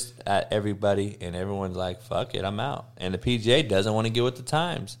fist at everybody, and everyone's like, fuck it, I'm out. And the PGA doesn't want to get with the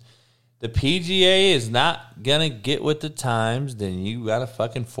times. The PGA is not going to get with the times, then you got to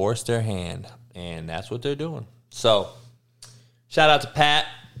fucking force their hand. And that's what they're doing. So, shout out to Pat,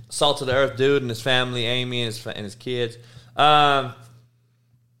 salt of the earth dude, and his family, Amy and his kids. Another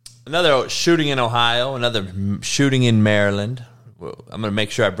shooting in Ohio, another shooting in Maryland. I'm going to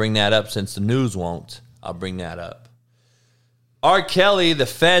make sure I bring that up since the news won't. I'll bring that up. R. Kelly, the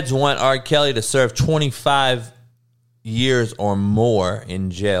feds want R. Kelly to serve 25 years or more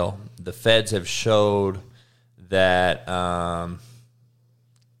in jail. The feds have showed that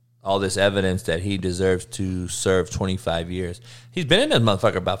all this evidence that he deserves to serve 25 years. He's been in this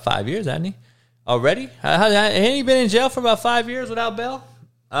motherfucker about 5 years, hasn't he? Already? Hasn't he been in jail for about 5 years without bail?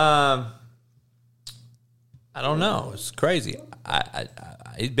 I don't know. It's crazy.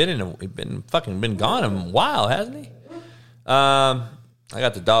 He's been gone a while, hasn't he? I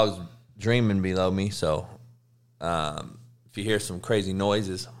got the dogs dreaming below me, so if you hear some crazy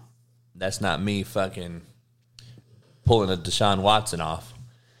noises, that's not me fucking pulling a Deshaun Watson off.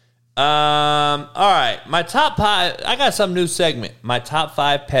 All right, my top 5. I got some new segment. My top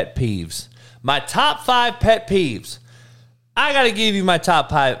 5 pet peeves. My top 5 pet peeves. I got to give you my top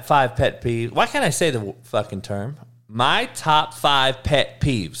 5 pet peeves. Why can't I say the fucking term? My top 5 pet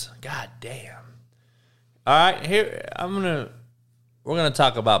peeves. God damn. All right, here we're gonna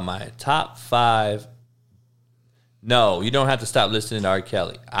talk about my top 5. No, you don't have to stop listening to R.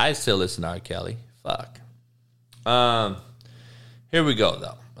 Kelly. I still listen to R. Kelly. Fuck. Here we go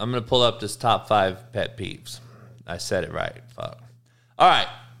though. I'm gonna pull up this top 5 pet peeves. I said it right. Fuck. All right,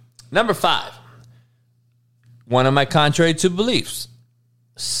 number 5. One of my contrary to beliefs.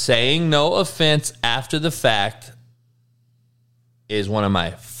 Saying no offense after the fact is one of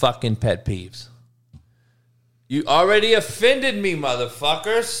my fucking pet peeves. You already offended me,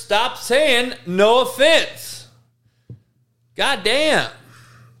 motherfucker. Stop saying no offense. God damn.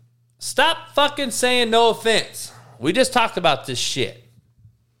 Stop fucking saying no offense. We just talked about this shit.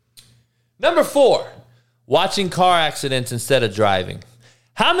 Number 4, watching car accidents instead of driving.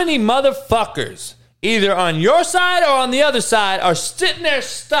 How many motherfuckers, either on your side or on the other side, are sitting there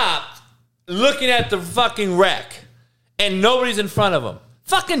stopped looking at the fucking wreck and nobody's in front of them?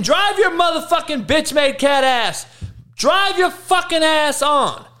 Fucking drive your motherfucking bitch-made cat ass. Drive your fucking ass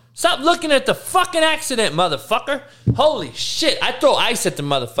on. Stop looking at the fucking accident, motherfucker. Holy shit. I throw ice at the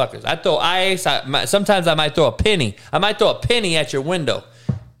motherfuckers. I throw ice. Sometimes I might throw a penny. I might throw a penny at your window.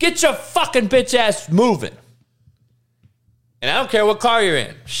 Get your fucking bitch ass moving. And I don't care what car you're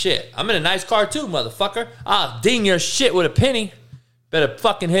in. Shit. I'm in a nice car too, motherfucker. I'll ding your shit with a penny. Better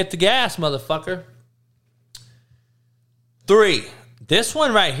fucking hit the gas, motherfucker. 3. This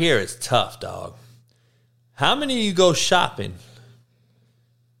one right here is tough, dog. How many of you go shopping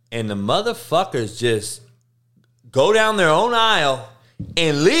and the motherfuckers just go down their own aisle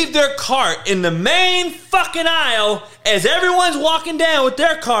and leave their cart in the main fucking aisle as everyone's walking down with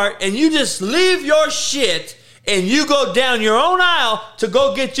their cart, and you just leave your shit and you go down your own aisle to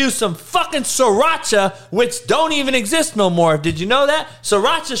go get you some fucking sriracha, which don't even exist no more. Did you know that?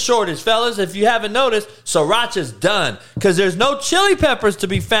 Sriracha shortage, fellas. If you haven't noticed, sriracha's done because there's no chili peppers to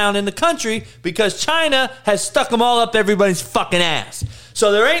be found in the country because China has stuck them all up everybody's fucking ass.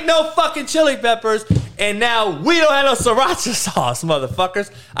 So there ain't no fucking chili peppers, and now we don't have no sriracha sauce,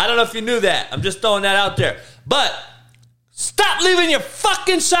 motherfuckers. I don't know if you knew that. I'm just throwing that out there. But stop leaving your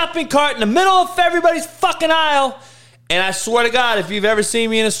fucking shopping cart in the middle of everybody's fucking aisle. And I swear to God, if you've ever seen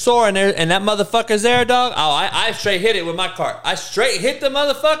me in a store and that motherfucker's there, dog, I straight hit it with my cart. I straight hit the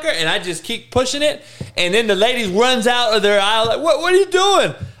motherfucker, and I just keep pushing it. And then the lady runs out of their aisle like, what are you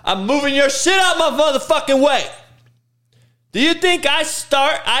doing? I'm moving your shit out my motherfucking way. Do you think I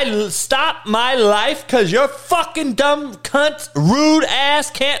stop my life because your fucking dumb cunt, rude ass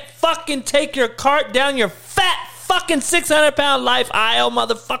can't fucking take your cart down your fat fucking 600-pound life aisle,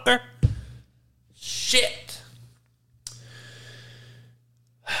 motherfucker? Shit.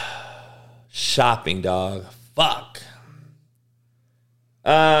 Shopping, dog. Fuck.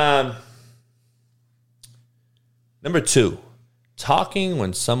 Number 2, talking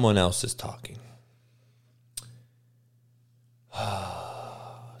when someone else is talking.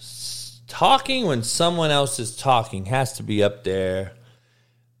 Talking when someone else is talking has to be up there.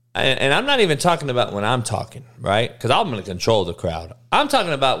 And I'm not even talking about when I'm talking, right? Because I'm going to control the crowd. I'm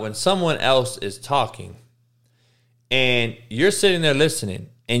talking about when someone else is talking and you're sitting there listening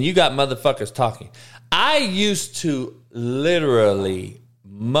and you got motherfuckers talking. I used to literally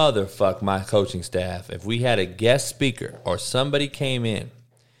motherfuck my coaching staff if we had a guest speaker or somebody came in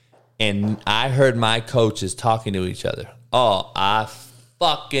and I heard my coaches talking to each other. Oh, I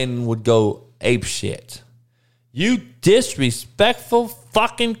fucking would go ape shit. You disrespectful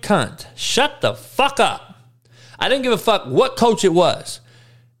fucking cunt. Shut the fuck up. I didn't give a fuck what coach it was.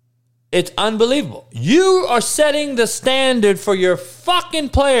 It's unbelievable. You are setting the standard for your fucking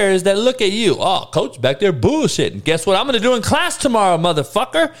players that look at you. Oh, coach back there bullshitting. Guess what I'm going to do in class tomorrow,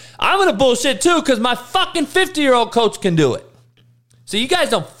 motherfucker? I'm going to bullshit too because my fucking 50-year-old coach can do it. So you guys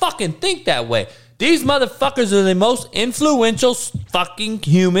don't fucking think that way. These motherfuckers are the most influential fucking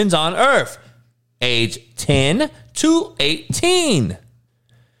humans on earth. Age 10 to 18.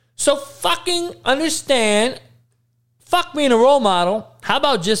 So fucking understand. Fuck being a role model. How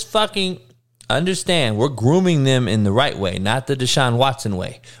about just fucking understand we're grooming them in the right way, not the Deshaun Watson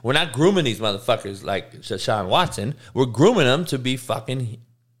way. We're not grooming these motherfuckers like Deshaun Watson. We're grooming them to be fucking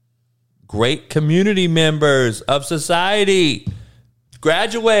great community members of society.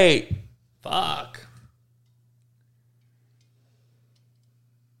 Graduate. Fuck.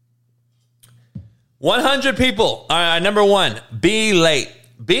 $100 people. All right, number 1, be late.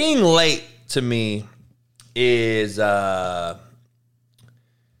 Being late to me is got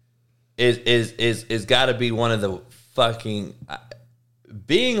to be one of the fucking.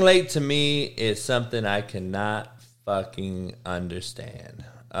 Being late to me is something I cannot fucking understand.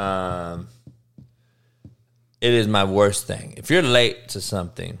 It is my worst thing. If you're late to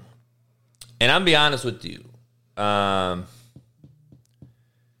something, and I'm be honest with you,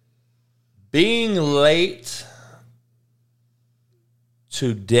 being late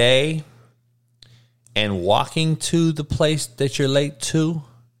today and walking to the place that you're late to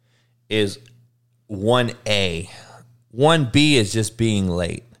is 1A. 1B is just being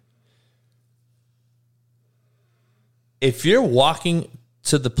late. If you're walking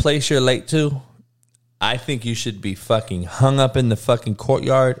to the place you're late to, I think you should be fucking hung up in the fucking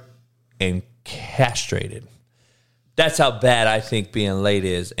courtyard and castrated. That's how bad I think being late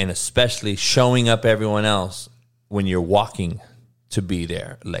is, and especially showing up everyone else when you're walking to be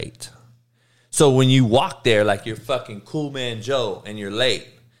there late. So when you walk there like you're fucking Cool Man Joe and you're late,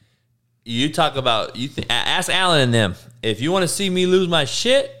 you talk about, ask Alan and them, if you want to see me lose my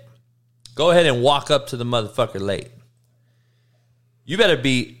shit, go ahead and walk up to the motherfucker late.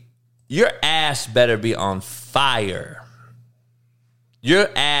 Your ass better be on fire. Your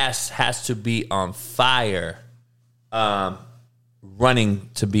ass has to be on fire running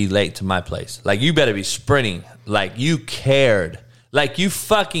to be late to my place. Like, you better be sprinting like you cared. Like, you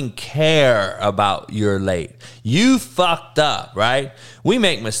fucking care about your late. You fucked up, right? We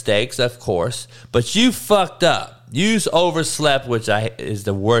make mistakes, of course, but you fucked up. You overslept, which is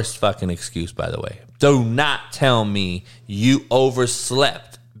the worst fucking excuse, by the way. Do not tell me you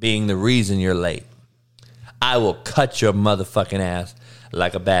overslept being the reason you're late. I will cut your motherfucking ass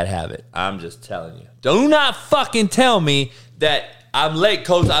like a bad habit. I'm just telling you. Do not fucking tell me that I'm late,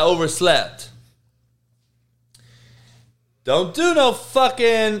 coach, I overslept. Don't do no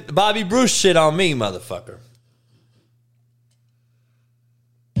fucking Bobby Bruce shit on me, motherfucker.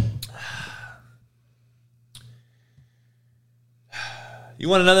 You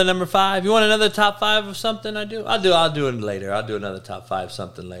want another number 5? You want another top 5 of something I do? I'll do it later. I'll do another top 5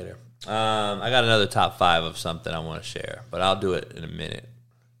 something later. I got another top 5 of something I want to share, but I'll do it in a minute.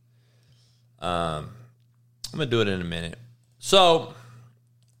 I'm going to do it in a minute. So,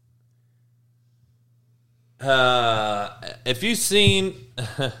 if you've seen,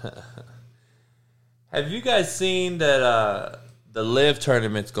 have you guys seen that the Live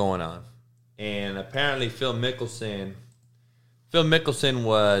tournament's going on? And apparently Phil Michelson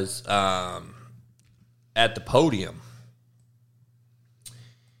was at the podium.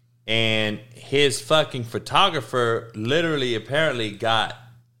 And his fucking photographer literally apparently got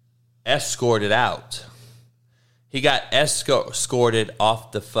escorted out. He got escorted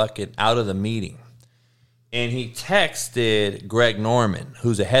off the fucking out of the meeting. And he texted Greg Norman,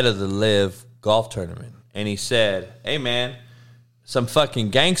 who's the head of the Live golf tournament. And he said, hey man, some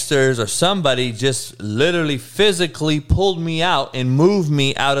fucking gangsters or somebody just literally physically pulled me out and moved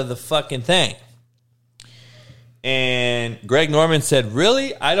me out of the fucking thing. And Greg Norman said,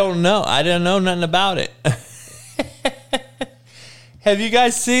 really? I don't know. I didn't know nothing about it. Have you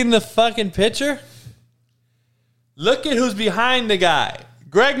guys seen the fucking picture? Look at who's behind the guy.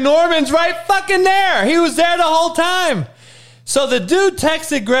 Greg Norman's right fucking there. He was there the whole time. So the dude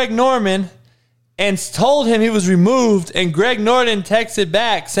texted Greg Norman and told him he was removed. And Greg Norman texted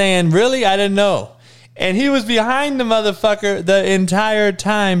back saying, really? I didn't know. And he was behind the motherfucker the entire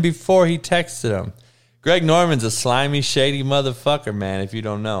time before he texted him. Greg Norman's a slimy, shady motherfucker, man. If you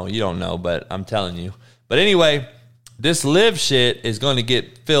don't know, you don't know, but I'm telling you. But anyway, this Live shit is going to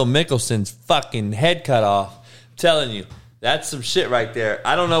get Phil Mickelson's fucking head cut off. I'm telling you, that's some shit right there.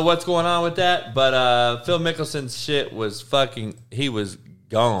 I don't know what's going on with that, but Phil Mickelson's shit was fucking, he was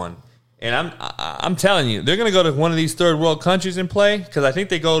gone. And I'm telling you, they're going to go to one of these third world countries and play, because I think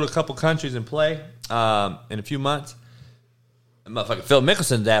they go to a couple countries and play in a few months. Motherfucking Phil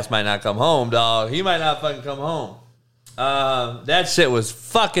Mickelson's ass might not come home, dog. He might not fucking come home. That shit was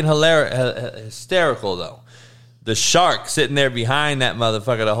fucking hysterical, though. The shark sitting there behind that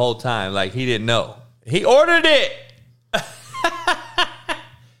motherfucker the whole time, like he didn't know. He ordered it.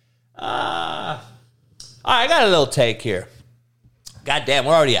 All right, I got a little take here. Goddamn,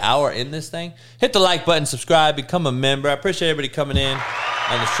 we're already an hour in this thing. Hit the like button, subscribe, become a member. I appreciate everybody coming in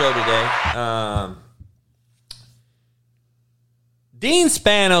on the show today. Dean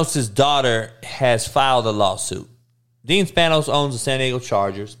Spanos' daughter has filed a lawsuit. Dean Spanos owns the San Diego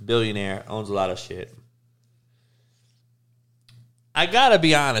Chargers, billionaire, owns a lot of shit. I gotta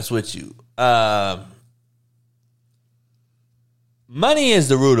be honest with you. Money is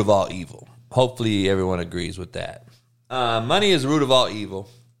the root of all evil. Hopefully everyone agrees with that. Money is the root of all evil.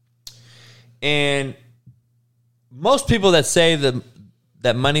 And most people that say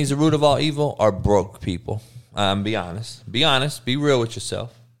that money's the root of all evil are broke people. Be honest. Be honest. Be real with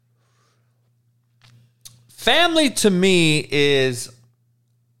yourself. Family to me is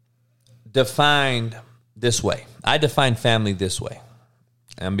defined this way. I define family this way.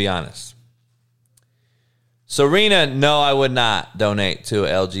 And be honest. Serena, no, I would not donate to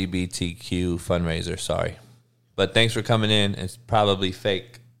an LGBTQ fundraiser. Sorry. But thanks for coming in. It's probably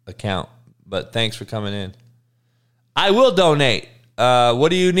fake account. But thanks for coming in. I will donate. What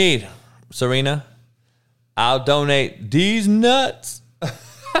do you need, Serena? I'll donate these nuts.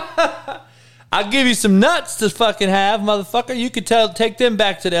 I'll give you some nuts to fucking have, motherfucker. You could take them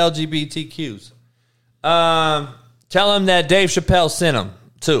back to the LGBTQs. Tell them that Dave Chappelle sent them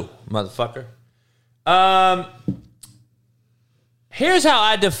too, motherfucker. Here's how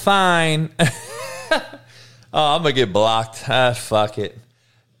I define... Oh, I'm going to get blocked. Fuck it.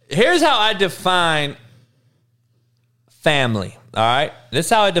 Here's how I define family, all right? This is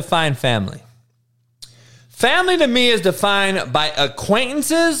how I define family. Family to me is defined by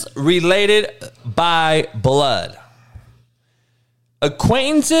acquaintances related by blood.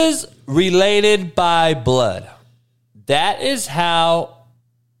 Acquaintances related by blood. That is how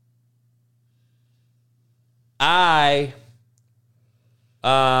I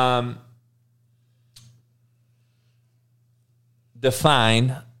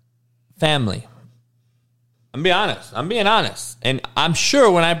define family. I'm being honest. And I'm sure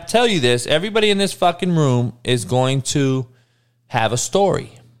when I tell you this, everybody in this fucking room is going to have a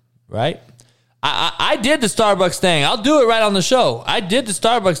story, right? I did the Starbucks thing. I'll do it right on the show. I did the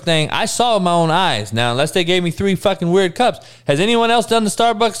Starbucks thing. I saw it with my own eyes. Now, unless they gave me 3 fucking weird cups. Has anyone else done the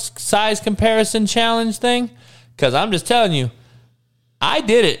Starbucks size comparison challenge thing? Because I'm just telling you, I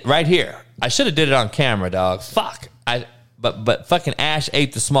did it right here. I should have did it on camera, dog. Fuck. But fucking Ash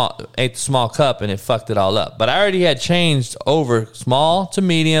ate the small cup and it fucked it all up. But I already had changed over small to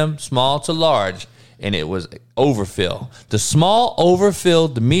medium, small to large and it was overfill. The small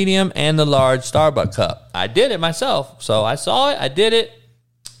overfilled, the medium, and the large Starbucks cup. I did it myself. So I saw it. I did it.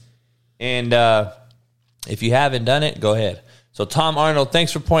 And if you haven't done it, go ahead. So Tom Arnold,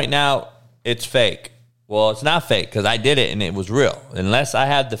 thanks for pointing out it's fake. Well, it's not fake because I did it and it was real. Unless I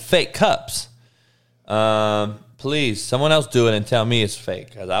have the fake cups. Please, someone else do it and tell me it's fake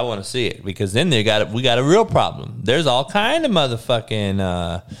because I want to see it. Because then we got a real problem. There's all kind of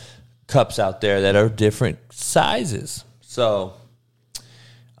motherfucking cups out there that are different sizes. So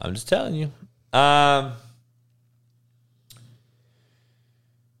I'm just telling you.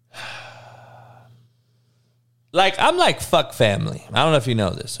 Like, I'm like fuck family. I don't know if you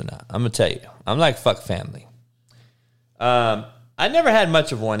know this or not. I'm going to tell you. I'm like fuck family. I never had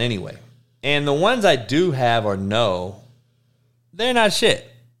much of one anyway. And the ones I do have or know, they're not shit.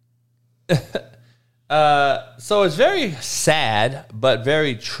 So it's very sad, but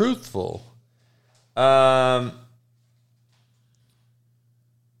very truthful. My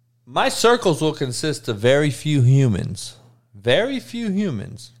circles will consist of very few humans. Very few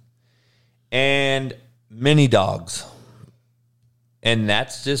humans. And many dogs. And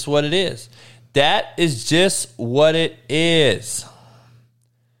that's just what it is. That is just what it is.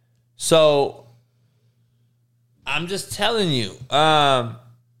 So I'm just telling you,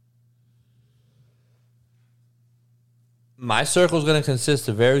 my circle is going to consist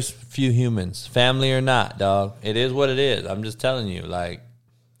of very few humans, family or not, dog. It is what it is. I'm just telling you, like,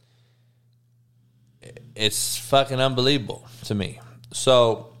 it's fucking unbelievable to me.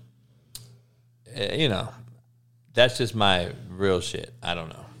 So, you know, that's just my real shit. I don't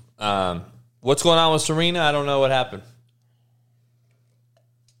know. What's going on with Serena? I don't know what happened.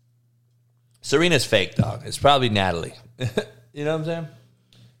 Serena's fake, dog. It's probably Natalie. You know what I'm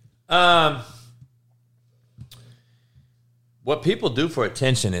saying? What people do for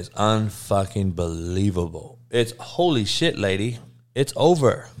attention is unfucking believable. It's holy shit, lady. It's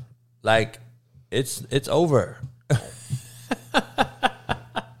over. Like, it's over.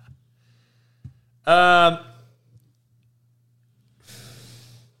 I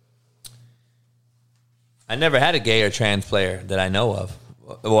never had a gay or trans player that I know of.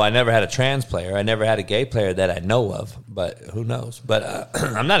 Well, I never had a trans player. I never had a gay player that I know of. But who knows? But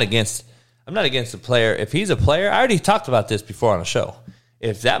I'm not against the player. If he's a player, I already talked about this before on a show.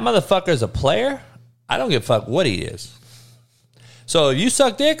 If that motherfucker is a player, I don't give a fuck what he is. So if you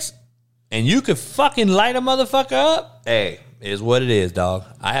suck dicks and you could fucking light a motherfucker up, hey, it is what it is, dog.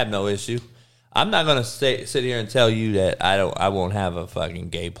 I have no issue. I'm not gonna sit here and tell you that I won't have a fucking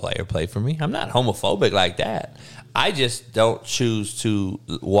gay player play for me. I'm not homophobic like that. I just don't choose to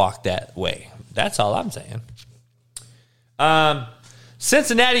walk that way. That's all I'm saying.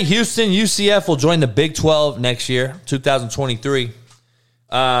 Cincinnati, Houston, UCF will join the Big 12 next year, 2023.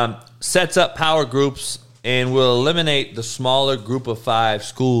 Sets up power groups and will eliminate the smaller group of 5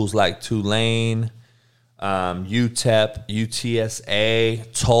 schools like Tulane, UTEP, UTSA,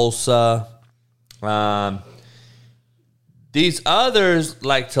 Tulsa. These others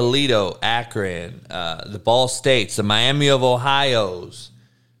like Toledo, Akron, the Ball States, the Miami of Ohio's,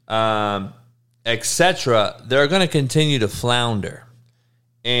 etc., they're going to continue to flounder.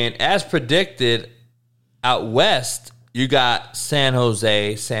 And as predicted, out west, you got San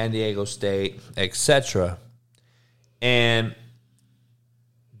Jose, San Diego State, etc. And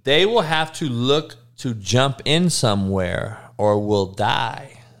they will have to look to jump in somewhere or will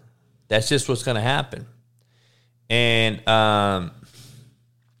die. That's just what's going to happen. And,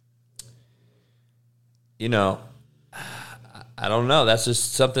 you know, I don't know. That's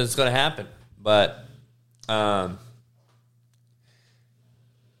just something that's going to happen. But, well,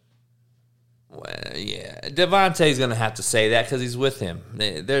 yeah, Devontae's going to have to say that because he's with him.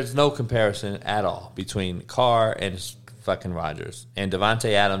 There's no comparison at all between Carr and fucking Rodgers. And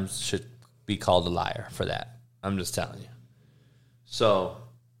Devontae Adams should be called a liar for that. I'm just telling you. So,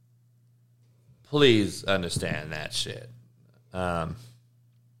 please understand that shit. Let's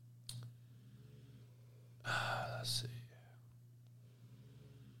see.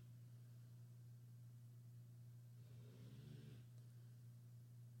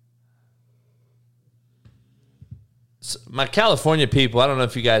 So my California people, I don't know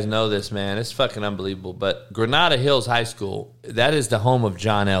if you guys know this, man. It's fucking unbelievable. But Granada Hills High School, that is the home of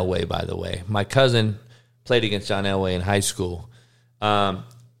John Elway, by the way. My cousin played against John Elway in high school.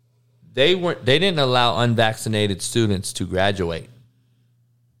 They didn't allow unvaccinated students to graduate.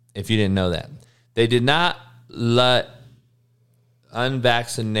 If you didn't know that. They did not let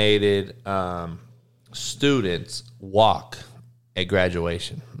unvaccinated students walk at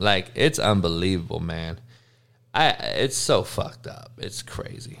graduation. Like, it's unbelievable, man. It's so fucked up. It's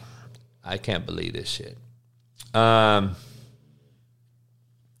crazy. I can't believe this shit. Carr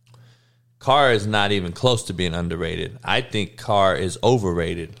is not even close to being underrated. I think Carr is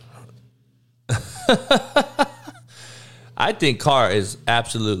overrated. I think Carr is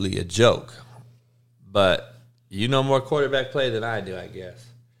absolutely a joke. But you know more quarterback play than I do, I guess.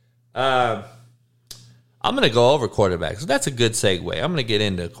 I'm going to go over quarterbacks. That's a good segue. I'm going to get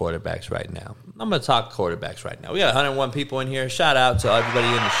into quarterbacks right now. I'm going to talk quarterbacks right now. We got 101 people in here. Shout out to everybody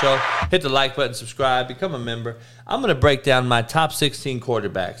in the show. Hit the like button, subscribe, become a member. I'm going to break down my top 16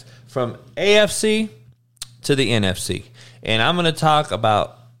 quarterbacks from AFC to the NFC. And I'm going to talk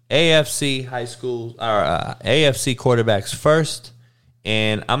about AFC high school or AFC quarterbacks first.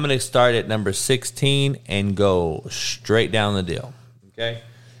 And I'm going to start at number 16 and go straight down the deal. Okay?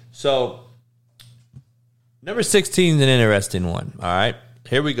 So, number 16 is an interesting one. All right?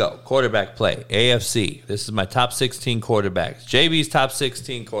 Here we go. Quarterback play. AFC. This is my top 16 quarterbacks. JB's top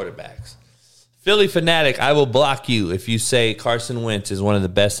 16 quarterbacks. Philly fanatic, I will block you if you say Carson Wentz is one of the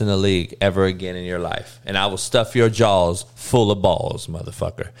best in the league ever again in your life. And I will stuff your jaws full of balls,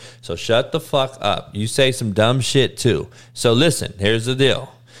 motherfucker. So shut the fuck up. You say some dumb shit too. So listen, here's the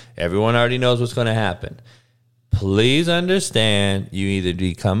deal. Everyone already knows what's going to happen. Please understand you either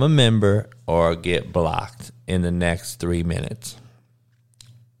become a member or get blocked in the next 3 minutes.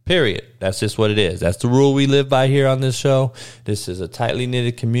 Period. That's just what it is. That's the rule we live by here on this show. This is a tightly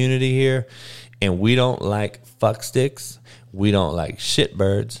knitted community here. And we don't like fucksticks. We don't like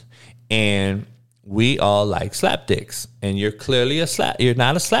shitbirds. And we all like slapdicks. And you're clearly you're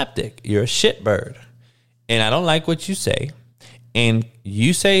not a slapdick. You're a shitbird. And I don't like what you say. And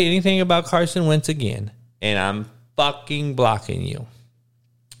you say anything about Carson Wentz again, and I'm fucking blocking you.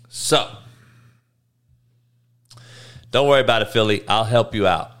 So, don't worry about it, Philly. I'll help you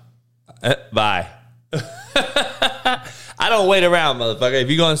out. Bye. I don't wait around, motherfucker. If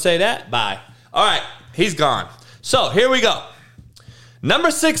you're going to say that, bye. All right, he's gone. So, here we go.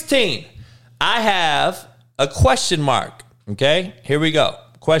 Number 16, I have a question mark. Okay, here we go.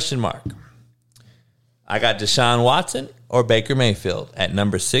 Question mark. I got Deshaun Watson or Baker Mayfield at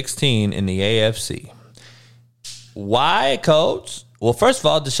number 16 in the AFC. Why, Coach? Well, first of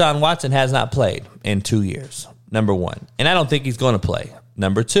all, Deshaun Watson has not played in 2 years, number one. And I don't think he's going to play,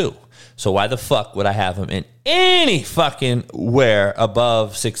 number two. So why the fuck would I have him in any fucking where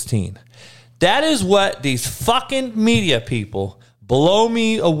above 16? That is what these fucking media people blow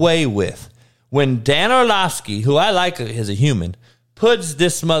me away with. When Dan Orlovsky, who I like as a human, puts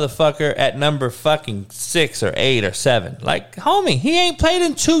this motherfucker at number fucking 6 or 8 or 7. Like, homie, he ain't played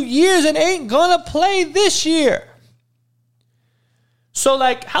in 2 years and ain't gonna play this year. So,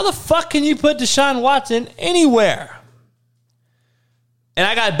 like, how the fuck can you put Deshaun Watson anywhere? And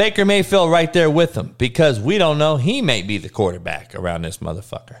I got Baker Mayfield right there with him because we don't know. He may be the quarterback around this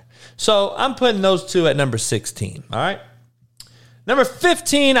motherfucker. So, I'm putting those two at number 16, all right? Number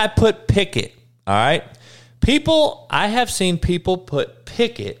 15, I put Pickett, all right? I have seen people put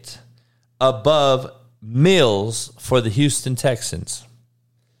Pickett above Mills for the Houston Texans.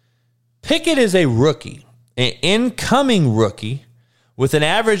 Pickett is a rookie, an incoming rookie with an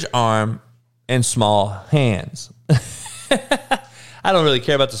average arm and small hands. I don't really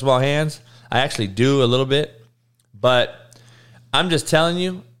care about the small hands. I actually do a little bit. But I'm just telling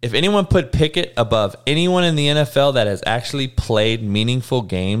you, if anyone put Pickett above anyone in the NFL that has actually played meaningful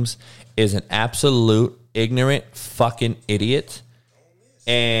games is an absolute ignorant fucking idiot.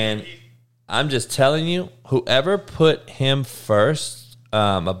 And I'm just telling you, whoever put him first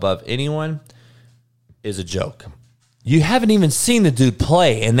above anyone is a joke. You haven't even seen the dude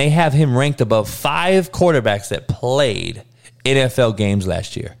play, and they have him ranked above 5 quarterbacks that played NFL games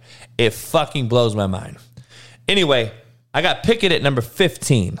last year. It fucking blows my mind. Anyway, I got Pickett at number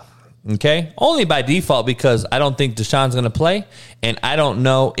 15. Okay? Only by default because I don't think Deshaun's going to play, and I don't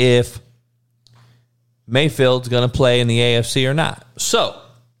know if Mayfield's going to play in the AFC or not. So,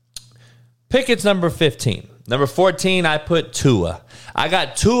 Pickett's number 15. Number 14, I put Tua. I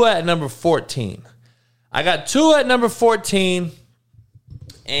got Tua at number 14. And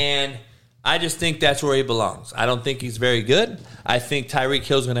I just think that's where he belongs. I don't think he's very good. I think Tyreek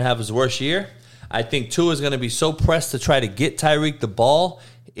Hill's going to have his worst year. I think Tua's going to be so pressed to try to get Tyreek the ball,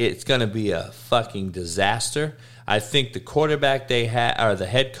 it's going to be a fucking disaster. I think the quarterback they have, or the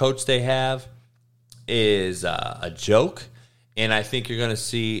head coach they have, is a joke. And I think you're going to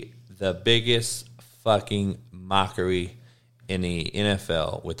see the biggest fucking mockery in the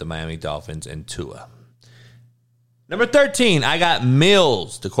NFL with the Miami Dolphins and Tua. Number 13, I got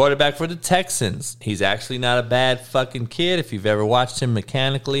Mills, the quarterback for the Texans. He's actually not a bad fucking kid. If you've ever watched him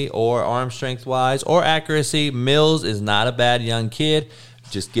mechanically or arm strength-wise or accuracy, Mills is not a bad young kid.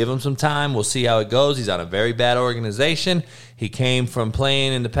 Just give him some time. We'll see how it goes. He's on a very bad organization. He came from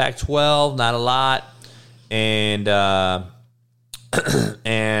playing in the Pac-12, not a lot, and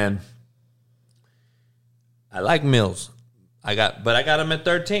and I like Mills. I got him at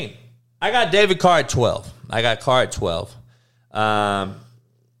 13. I got David Carr at 12. I got Carr at 12. I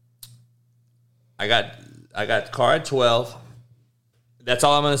got Carr at 12. That's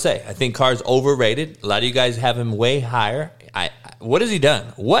all I'm going to say. I think Carr's overrated. A lot of you guys have him way higher. What has he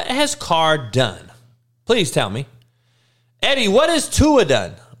done? What has Carr done? Please tell me. Eddie, what has Tua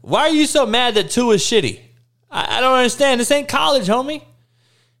done? Why are you so mad that Tua is shitty? I don't understand. This ain't college, homie.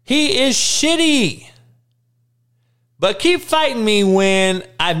 He is shitty. But keep fighting me when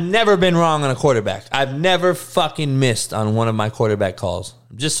I've never been wrong on a quarterback. I've never fucking missed on one of my quarterback calls.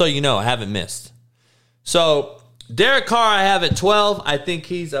 Just so you know, I haven't missed. So, Derek Carr I have at 12. I think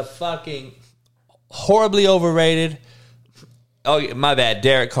he's a fucking horribly overrated. Oh, my bad.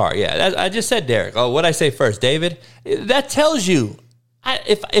 Derek Carr. Yeah, I just said Derek. Oh, what'd I say first? David? That tells you.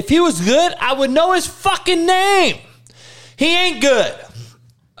 If he was good, I would know his fucking name. He ain't good.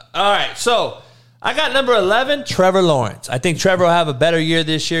 All right, so I got number 11, Trevor Lawrence. I think Trevor will have a better year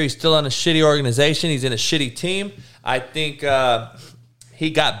this year. He's still on a shitty organization. He's in a shitty team. I think he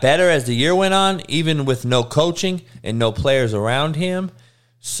got better as the year went on, even with no coaching and no players around him.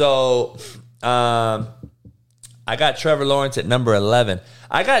 So I got Trevor Lawrence at number 11.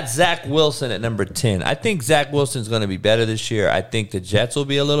 I got Zach Wilson at number 10. I think Zach Wilson's going to be better this year. I think the Jets will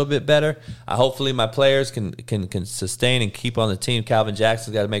be a little bit better. Hopefully my players can sustain and keep on the team. Calvin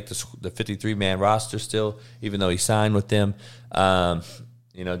Jackson's got to make the 53-man roster still, even though he signed with them.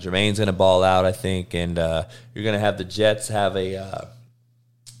 Jermaine's going to ball out, I think, and you're going to have the Jets have a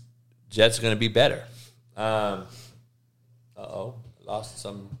Jets are going to be better. Lost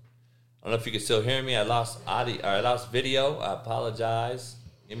some. I don't know if you can still hear me. I lost audio, or I lost video. I apologize.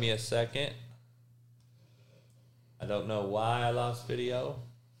 Give me a second. I don't know why I lost video.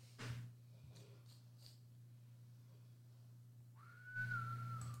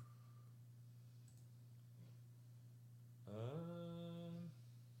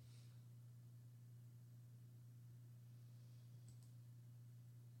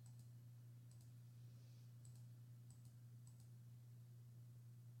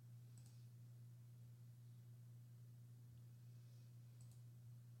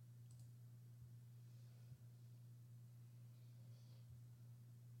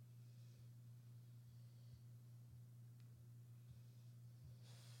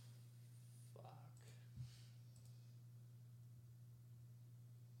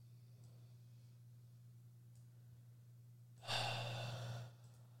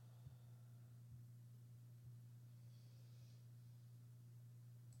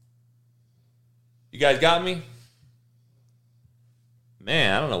 You guys got me?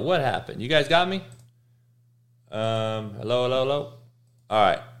 Man, I don't know what happened. You guys got me? Hello? All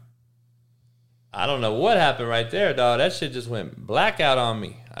right. I don't know what happened right there, dog. That shit just went blackout on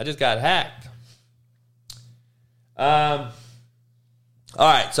me. I just got hacked. All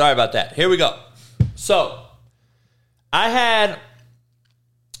right, sorry about that. Here we go. So, I had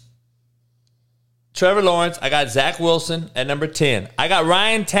Trevor Lawrence. I got Zach Wilson at number 10. I got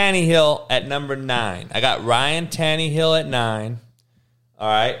Ryan Tannehill at number 9. I got Ryan Tannehill at 9. All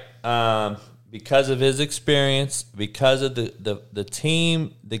right. Because of his experience, because of the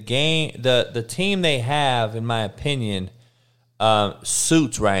team, the game, the team they have, in my opinion,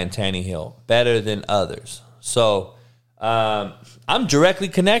 suits Ryan Tannehill better than others. So I'm directly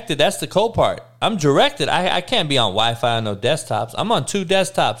connected. That's the cool part. I'm directed. I can't be on Wi-Fi on no desktops. I'm on 2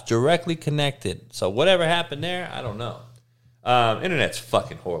 desktops directly connected. So whatever happened there, I don't know. Internet's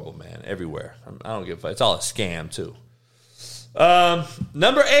fucking horrible, man, everywhere. I don't give a fuck. It's all a scam, too.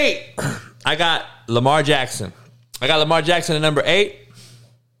 Number 8, I got Lamar Jackson. I got Lamar Jackson at number 8.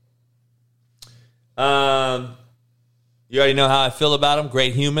 You already know how I feel about him.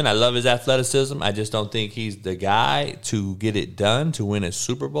 Great human. I love his athleticism. I just don't think he's the guy to get it done, to win a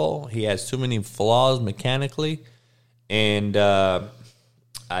Super Bowl. He has too many flaws mechanically, and I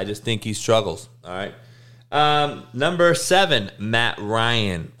just think he struggles. All right. Number 7, Matt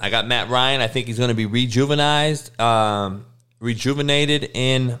Ryan. I got Matt Ryan. I think he's going to be rejuvenated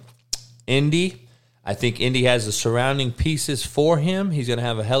in Indy. I think Indy has the surrounding pieces for him. He's going to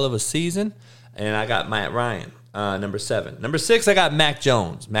have a hell of a season, and I got Matt Ryan. Number 7. Number 6, I got Mac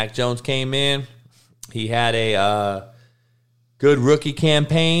Jones. Mac Jones came in. He had a good rookie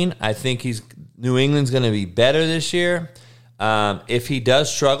campaign. I think New England's going to be better this year. If he does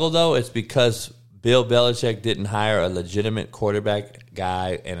struggle, though, it's because Bill Belichick didn't hire a legitimate quarterback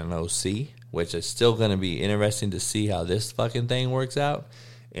guy and an OC. which is still going to be interesting to see how this fucking thing works out.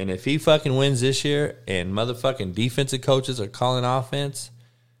 And if he fucking wins this year and motherfucking defensive coaches are calling offense,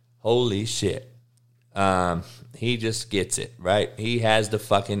 holy shit. He just gets it, right? He has the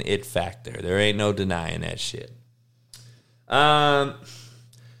fucking it factor. There ain't no denying that shit. I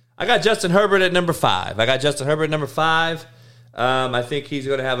got Justin Herbert at number 5. I think he's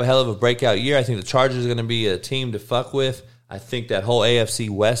going to have a hell of a breakout year. I think the Chargers are going to be a team to fuck with. I think that whole AFC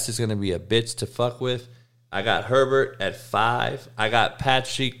West is going to be a bitch to fuck with. I got Herbert at 5. I got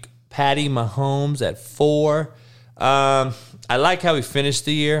Patty Mahomes at 4. I like how he finished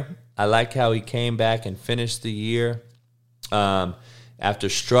the year. I like how he came back and finished the year. After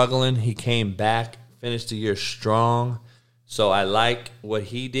struggling, he came back, finished the year strong. So I like what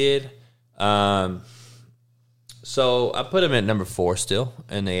he did. So I put him at number 4 still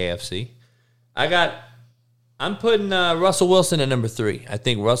in the AFC. I'm putting Russell Wilson at number 3. I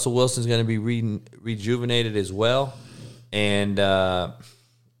think Russell Wilson's going to be rejuvenated as well. And I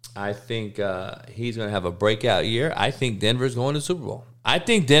think he's going to have a breakout year. I think Denver's going to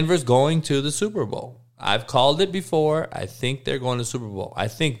the Super Bowl. I've called it before. I think they're going to the Super Bowl. I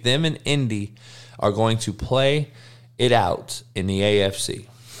think them and Indy are going to play it out in the AFC.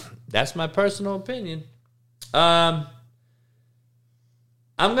 That's my personal opinion. I'm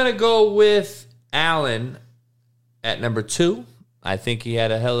going to go with Allen at number 2. I think he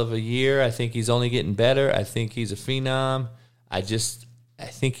had a hell of a year. I think he's only getting better. I think he's a phenom. I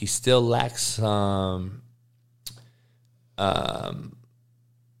think he still lacks some.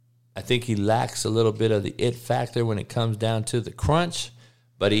 I think he lacks a little bit of the it factor when it comes down to the crunch,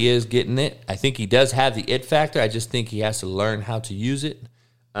 but he is getting it. I think he does have the it factor. I just think he has to learn how to use it.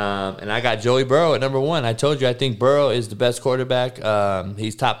 And I got Joey Burrow at number 1. I told you I think Burrow is the best quarterback.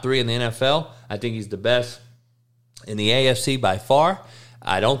 He's top 3 in the NFL. I think he's the best in the AFC by far.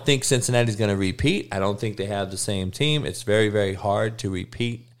 I don't think Cincinnati's going to repeat. I don't think they have the same team. It's very, very hard to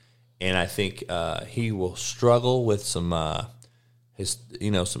repeat. And I think he will struggle with some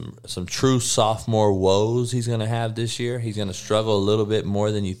true sophomore woes he's going to have this year. He's going to struggle a little bit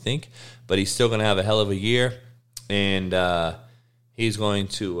more than you think, but he's still going to have a hell of a year. And he's going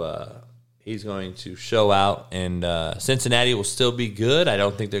to show out. And Cincinnati will still be good. I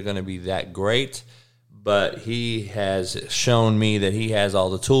don't think they're going to be that great. But he has shown me that he has all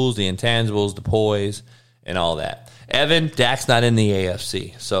the tools, the intangibles, the poise, and all that. Evan, Dak's not in the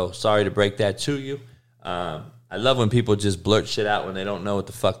AFC, so sorry to break that to you. I love when people just blurt shit out when they don't know what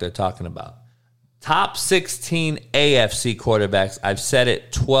the fuck they're talking about. Top 16 AFC quarterbacks. I've said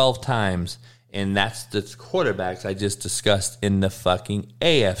it 12 times, and that's the quarterbacks I just discussed in the fucking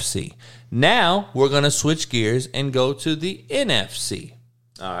AFC. Now we're going to switch gears and go to the NFC.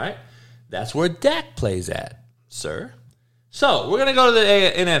 All right? That's where Dak plays at, sir. So, we're going to go to the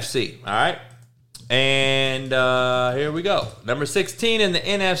NFC, all right? And here we go. Number 16 in the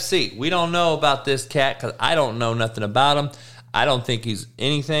NFC. We don't know about this cat because I don't know nothing about him. I don't think he's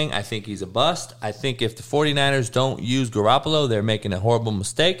anything. I think he's a bust. I think if the 49ers don't use Garoppolo, they're making a horrible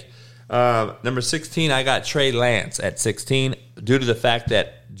mistake. Number 16, I got Trey Lance at 16 due to the fact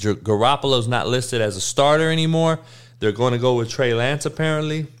that Garoppolo's not listed as a starter anymore. They're going to go with Trey Lance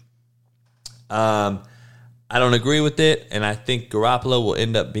apparently. I don't agree with it, and I think Garoppolo will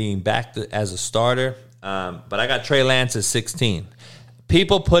end up being back as a starter. But I got Trey Lance at 16.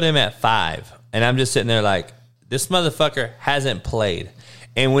 People put him at 5, and I'm just sitting there like, this motherfucker hasn't played.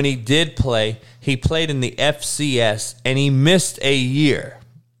 And when he did play, he played in the FCS, and he missed a year.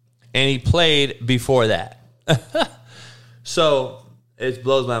 And he played before that. So it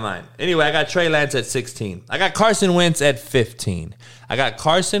blows my mind. Anyway, I got Trey Lance at 16. I got Carson Wentz at 15.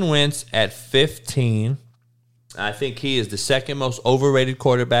 I think he is the second most overrated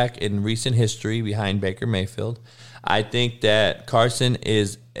quarterback in recent history behind Baker Mayfield. I think that Carson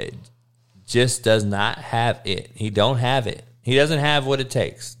just does not have it. He don't have it. He doesn't have what it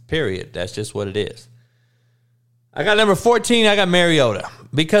takes, period. That's just what it is. I got number 14, I got Mariota.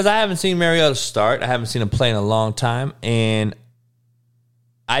 Because I haven't seen Mariota start. I haven't seen him play in a long time. And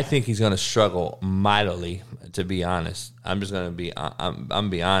I think he's going to struggle mightily, to be honest. I'm be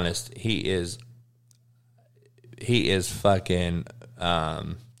honest. He is fucking,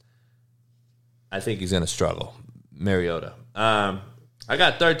 I think he's going to struggle, Mariota. I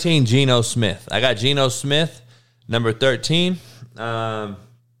got 13, Geno Smith. Number 13.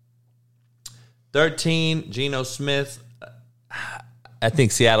 13, Geno Smith. I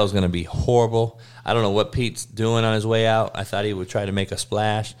think Seattle's going to be horrible. I don't know what Pete's doing on his way out. I thought he would try to make a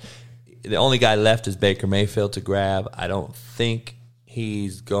splash. The only guy left is Baker Mayfield to grab. I don't think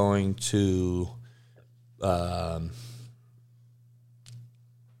he's going to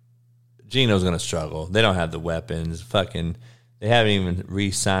Geno's going to struggle. They don't have the weapons. They haven't even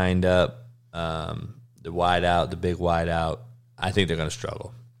re-signed up the big wideout. I think they're going to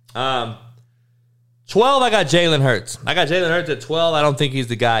struggle. 12, I got Jalen Hurts. At 12. I don't think he's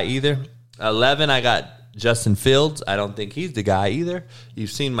the guy either. 11, I got Justin Fields. I don't think he's the guy either.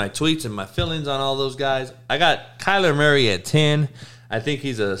 You've seen my tweets and my feelings on all those guys. I got Kyler Murray at 10. I think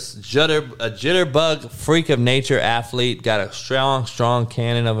he's a jitterbug freak of nature athlete. Got a strong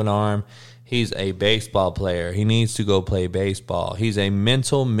cannon of an arm. He's a baseball player. He needs to go play baseball. He's a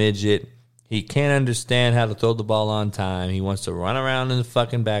mental midget. He can't understand how to throw the ball on time. He wants to run around in the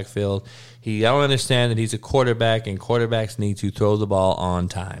fucking backfield. He don't understand that he's a quarterback, and quarterbacks need to throw the ball on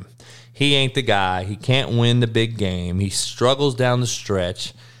time. He ain't the guy. He can't win the big game. He struggles down the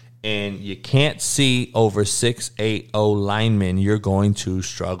stretch, and you can't see over 6'8" linemen. You're going to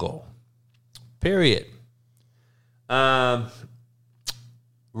struggle. Period.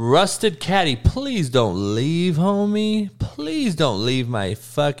 Rusted Caddy, please don't leave, homie. Please don't leave my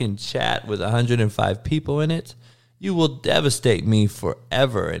fucking chat with 105 people in it. You will devastate me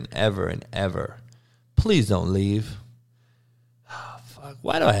forever and ever and ever. Please don't leave. Oh, fuck.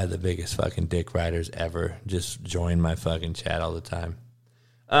 Why do I have the biggest fucking dick riders ever just join my fucking chat all the time?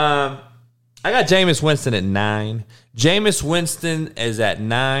 I got Jameis Winston at 9. Jameis Winston is at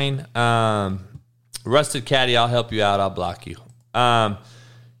 9. Rusted Caddy, I'll help you out. I'll block you. I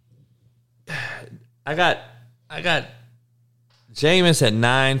got Jameis at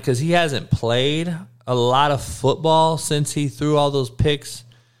 9 because he hasn't played a lot of football since he threw all those picks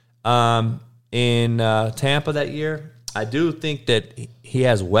in Tampa that year. I do think that he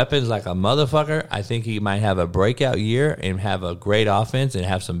has weapons like a motherfucker. I think he might have a breakout year and have a great offense and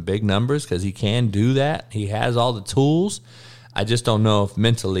have some big numbers because he can do that. He has all the tools. I just don't know if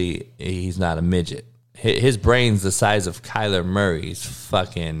mentally he's not a midget. His brain's the size of Kyler Murray's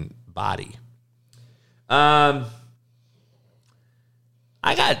fucking body. I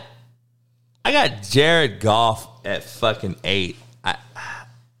got Jared Goff at fucking 8.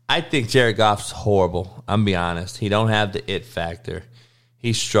 I think Jared Goff's horrible. I'm be honest. He don't have the it factor.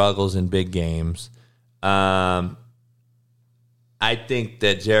 He struggles in big games. I think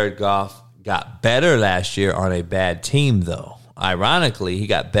that Jared Goff got better last year on a bad team, though. Ironically, he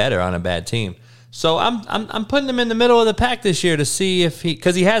got better on a bad team. So I'm putting him in the middle of the pack this year to see if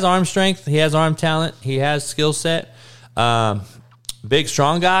because he has arm strength, he has arm talent, he has skill set. Big,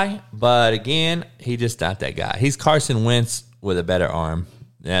 strong guy, but again, he just not that guy. He's Carson Wentz with a better arm.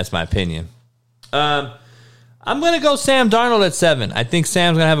 That's my opinion. I'm going to go Sam Darnold at 7. I think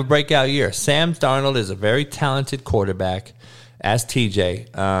Sam's going to have a breakout year. Sam Darnold is a very talented quarterback. Ask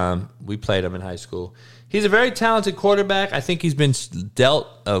TJ. We played him in high school. He's a very talented quarterback. I think he's been dealt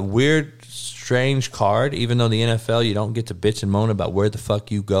a weird, strange card, even though the NFL, you don't get to bitch and moan about where the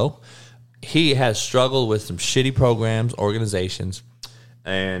fuck you go. He has struggled with some shitty programs, organizations,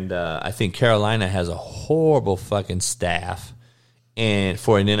 and I think Carolina has a horrible fucking staff, and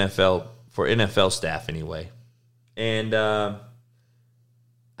for NFL staff anyway. And I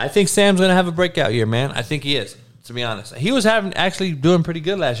think Sam's going to have a breakout year, man. I think he is, to be honest. He was actually doing pretty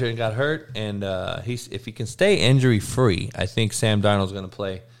good last year and got hurt, and if he can stay injury-free, I think Sam Darnold's going to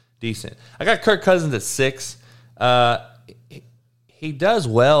play decent. I got Kirk Cousins at 6. He does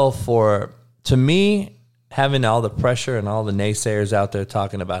well to me, having all the pressure and all the naysayers out there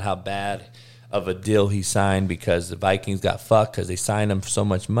talking about how bad of a deal he signed because the Vikings got fucked because they signed him for so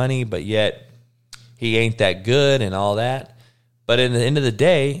much money, but yet he ain't that good and all that. But at the end of the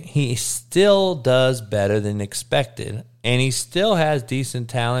day, he still does better than expected, and he still has decent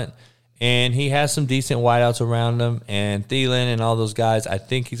talent, and he has some decent wideouts around him, and Thielen and all those guys. I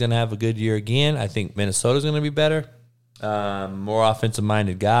think he's going to have a good year again. I think Minnesota's going to be better. More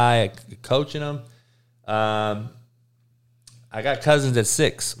offensive-minded guy, coaching him. I got Cousins at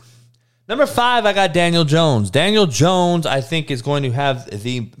 6. Number 5, I got Daniel Jones. Daniel Jones, I think, is going to have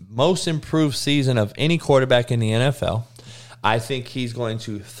the most improved season of any quarterback in the NFL. I think he's going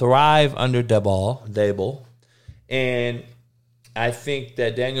to thrive under Daboll. And I think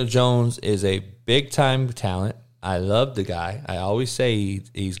that Daniel Jones is a big-time talent. I love the guy. I always say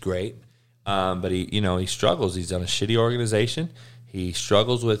he's great. But he struggles. He's on a shitty organization. He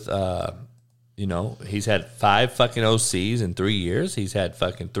struggles with, he's had 5 fucking OCs in 3 years. He's had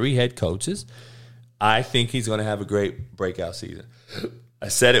fucking 3 head coaches. I think he's going to have a great breakout season. I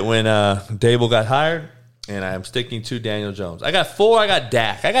said it when Daboll got hired, and I'm sticking to Daniel Jones. I got 4. I got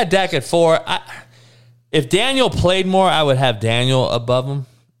Dak. I got Dak at 4. If Daniel played more, I would have Daniel above him.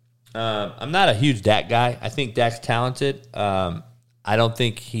 I'm not a huge Dak guy. I think Dak's talented. I don't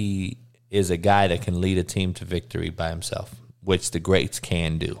think he is a guy that can lead a team to victory by himself, which the greats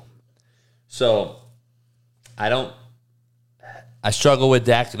can do. So I struggle with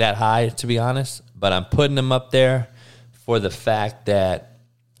Dak that high, to be honest, but I'm putting him up there for the fact that,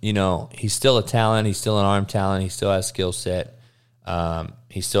 you know, he's still a talent. He's still an arm talent. He still has skill set.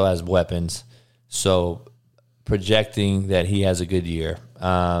 He still has weapons. So projecting that he has a good year,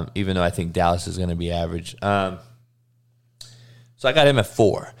 even though I think Dallas is going to be average. So I got him at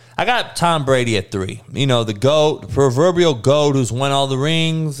 4. I got Tom Brady at 3. You know, the GOAT, the proverbial GOAT who's won all the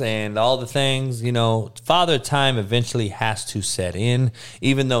rings and all the things. You know, Father Time eventually has to set in,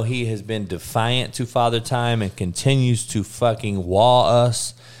 even though he has been defiant to Father Time and continues to fucking wall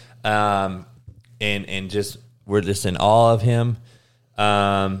us. And just, we're just in awe of him.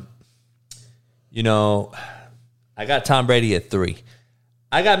 You know, I got Tom Brady at 3.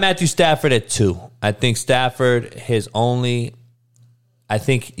 I got Matthew Stafford at 2. I think Stafford I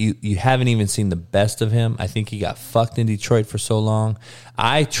think you haven't even seen the best of him. I think he got fucked in Detroit for so long.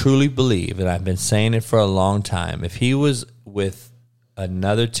 I truly believe, and I've been saying it for a long time, if he was with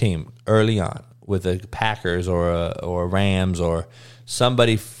another team early on, with the Packers or Rams or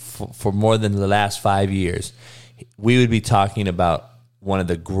somebody for more than the last 5 years, we would be talking about one of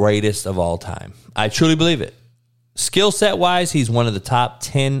the greatest of all time. I truly believe it. Skill set wise, he's one of the top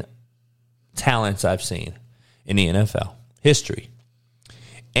 10 talents I've seen in the NFL history.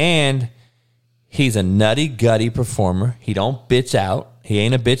 And he's a nutty, gutty performer. He don't bitch out. He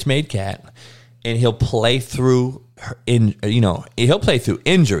ain't a bitch-made cat. And he'll play through, he'll play through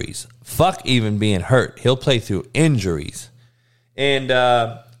injuries. Fuck even being hurt. He'll play through injuries. And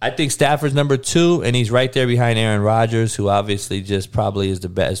I think Stafford's number 2, and he's right there behind Aaron Rodgers, who obviously just probably is the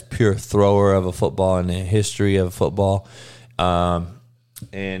best pure thrower of a football in the history of football. Again,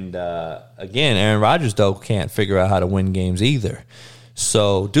 Aaron Rodgers, though, can't figure out how to win games either.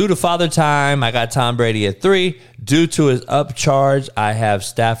 So due to Father Time, I got Tom Brady at 3. Due to his upcharge, I have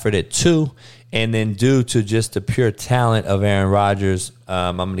Stafford at 2. And then due to just the pure talent of Aaron Rodgers,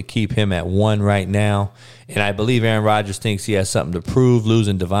 I'm going to keep him at 1 right now. And I believe Aaron Rodgers thinks he has something to prove,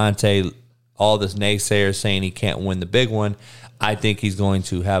 losing Devontae, all this naysayers saying he can't win the big one. I think he's going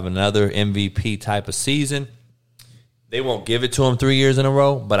to have another MVP type of season. They won't give it to him 3 years in a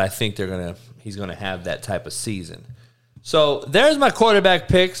row, but I think he's going to have that type of season. So there's my quarterback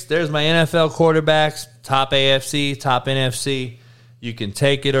picks. There's my NFL quarterbacks, top AFC, top NFC. You can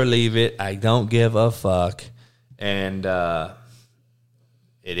take it or leave it. I don't give a fuck. And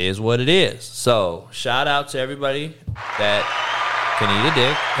it is what it is. So shout out to everybody that can eat a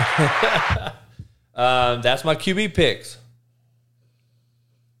dick. That's my QB picks.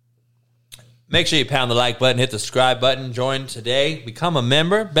 Make sure you pound the like button, hit the subscribe button, join today, become a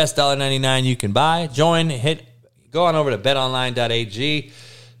member. Best $1.99 you can buy. Go on over to Betonline.ag.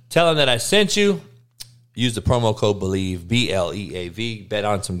 Tell them that I sent you. Use the promo code BELIEVE, BLEAV. Bet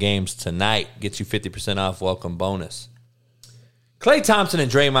on some games tonight. Get you 50% off welcome bonus. Klay Thompson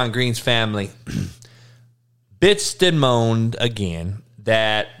and Draymond Green's family bitched and moaned again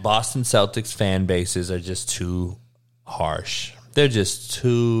that Boston Celtics fan bases are just too harsh. They're just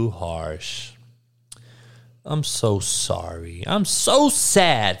too harsh. I'm so sorry. I'm so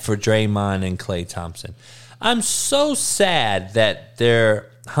sad for Draymond and Klay Thompson. I'm so sad that their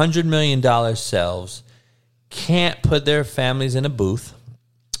 $100 million selves can't put their families in a booth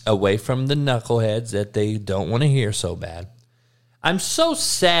away from the knuckleheads that they don't want to hear so bad. I'm so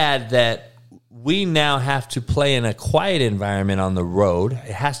sad that we now have to play in a quiet environment on the road.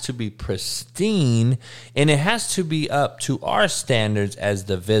 It has to be pristine, and it has to be up to our standards as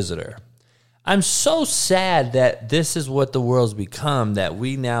the visitor. I'm so sad that this is what the world's become, that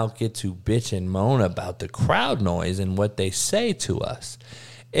we now get to bitch and moan about the crowd noise and what they say to us.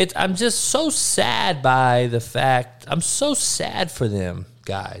 I'm just so sad by the fact, I'm so sad for them,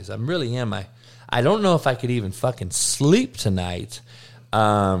 guys. I really am. I don't know if I could even fucking sleep tonight.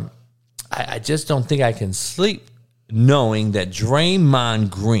 I just don't think I can sleep knowing that Draymond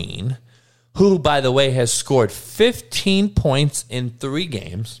Green, who, by the way, has scored 15 points in 3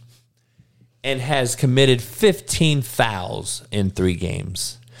 games, and has committed 15 fouls in 3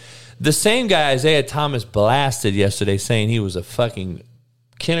 games. The same guy Isaiah Thomas blasted yesterday saying he was a fucking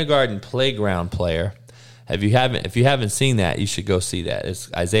kindergarten playground player. If you haven't seen that, you should go see that.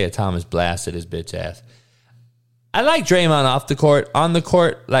 It's Isaiah Thomas blasted his bitch ass. I like Draymond off the court. On the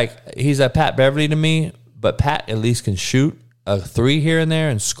court, like, he's a Pat Beverly to me, but Pat at least can shoot a 3 here and there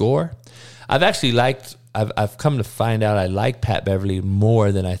and score. I've come to find out I like Pat Beverly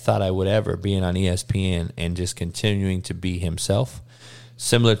more than I thought I would ever, being on ESPN and just continuing to be himself.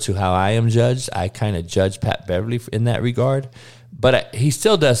 Similar to how I am judged, I kind of judge Pat Beverly in that regard. But he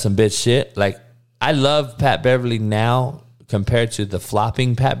still does some bitch shit. Like, I love Pat Beverly now compared to the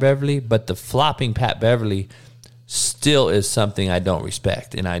flopping Pat Beverly, but the flopping Pat Beverly still is something I don't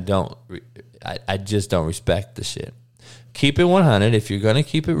respect, and I just don't respect the shit. Keep it 100. If you're going to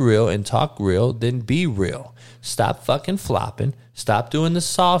keep it real and talk real, then be real. Stop fucking flopping. Stop doing the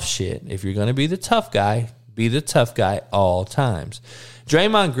soft shit. If you're going to be the tough guy, be the tough guy all times.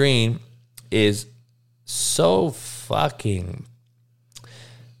 Draymond Green is so fucking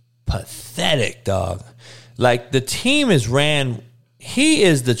pathetic, dog. Like, the team is ran. He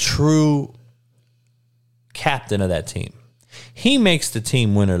is the true captain of that team. He makes the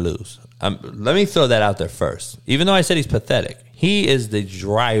team win or lose. Let me throw that out there first. Even though I said he's pathetic, he is the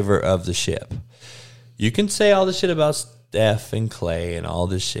driver of the ship. You can say all the shit about Steph and Clay and all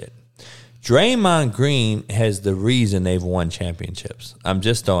this shit. Draymond Green has the reason they've won championships. I'm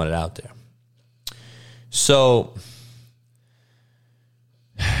just throwing it out there. So,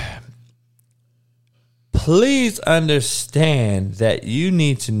 please understand that you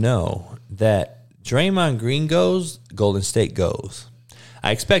need to know that Draymond Green goes, Golden State goes. I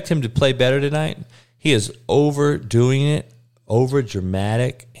expect him to play better tonight. He is overdoing it, over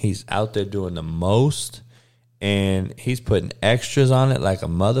dramatic. He's out there doing the most, and he's putting extras on it like a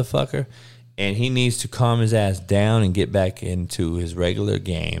motherfucker. And he needs to calm his ass down and get back into his regular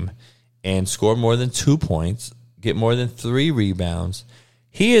game and score more than 2 points, get more than 3 rebounds.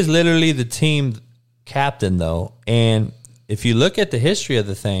 He is literally the team captain, though. And if you look at the history of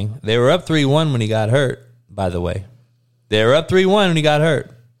the thing, they were up 3-1 when he got hurt, by the way. They were up 3-1 when he got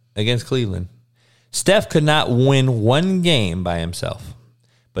hurt against Cleveland. Steph could not win one game by himself,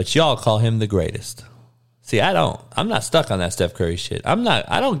 but y'all call him the greatest. See, I'm not stuck on that Steph Curry shit.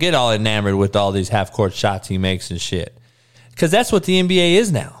 I don't get all enamored with all these half-court shots he makes and shit, because that's what the NBA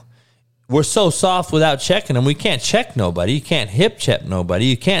is now. We're so soft without checking him. We can't check nobody. You can't hip check nobody.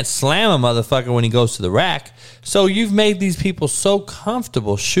 You can't slam a motherfucker when he goes to the rack. So you've made these people so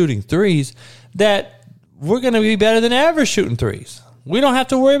comfortable shooting threes that we're going to be better than ever shooting threes. We don't have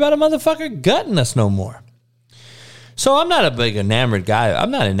to worry about a motherfucker gutting us no more. So I'm not a big enamored guy. I'm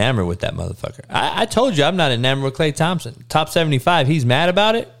not enamored with that motherfucker. I told you I'm not enamored with Klay Thompson. Top 75, he's mad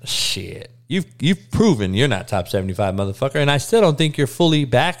about it? Shit. You've proven you're not top 75, motherfucker. And I still don't think you're fully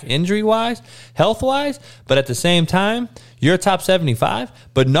back injury-wise, health-wise. But at the same time, you're top 75.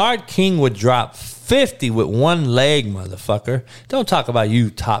 Bernard King would drop 50 with one leg, motherfucker. Don't talk about you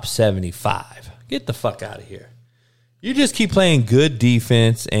top 75. Get the fuck out of here. You just keep playing good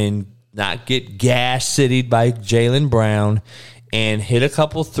defense and not get gas-cityed by Jaylen Brown and hit a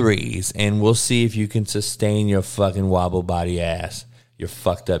couple threes, and we'll see if you can sustain your fucking wobble body ass, your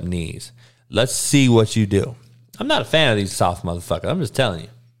fucked up knees. Let's see what you do. I'm not a fan of these soft motherfuckers. I'm just telling you.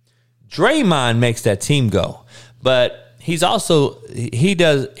 Draymond makes that team go, but he's also, he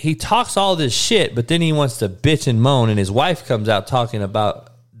talks all this shit, but then he wants to bitch and moan, and his wife comes out talking about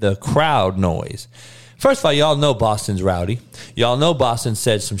the crowd noise. First of all, y'all know Boston's rowdy. Y'all know Boston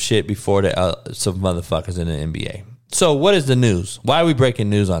said some shit before some motherfuckers in the NBA. So what is the news? Why are we breaking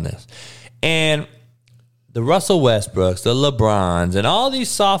news on this? And the Russell Westbrooks, the LeBrons, and all these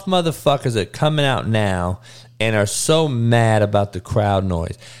soft motherfuckers that are coming out now and are so mad about the crowd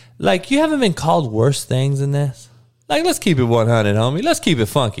noise. Like, you haven't been called worse things than this? Like, let's keep it 100, homie. Let's keep it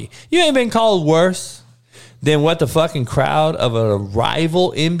funky. You ain't been called worse than what the fucking crowd of a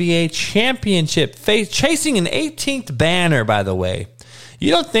rival NBA championship chasing an 18th banner, by the way.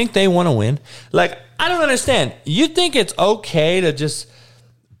 You don't think they want to win? Like, I don't understand. You think it's okay to just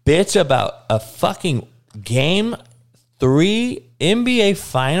bitch about a fucking Game 3 NBA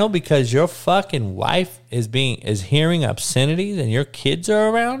final because your fucking wife is hearing obscenities and your kids are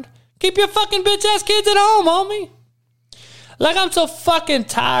around? Keep your fucking bitch ass kids at home, homie. Like, I'm so fucking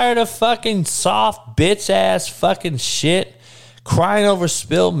tired of fucking soft bitch ass fucking shit, crying over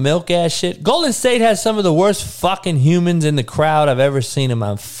spilled milk ass shit. Golden State has some of the worst fucking humans in the crowd I've ever seen in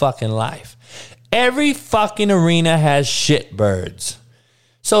my fucking life. Every fucking arena has shitbirds.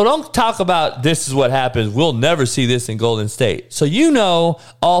 So don't talk about this is what happens. We'll never see this in Golden State. So you know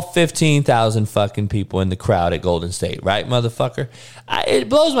all 15,000 fucking people in the crowd at Golden State, right, motherfucker? It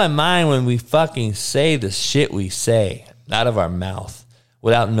blows my mind when we fucking say the shit we say out of our mouth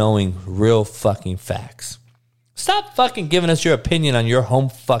without knowing real fucking facts. Stop fucking giving us your opinion on your home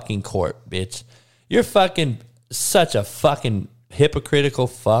fucking court, bitch. You're fucking such a fucking hypocritical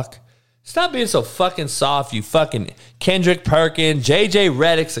fuck. Stop being so fucking soft, you fucking Kendrick Perkins. JJ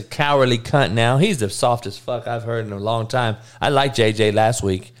Redick's a cowardly cunt now. He's the softest fuck I've heard in a long time. I liked JJ last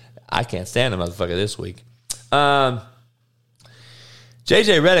week. I can't stand the motherfucker this week. JJ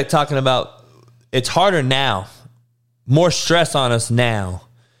Redick talking about it's harder now. More stress on us now.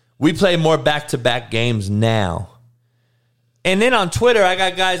 We play more back-to-back games now. And then on Twitter, I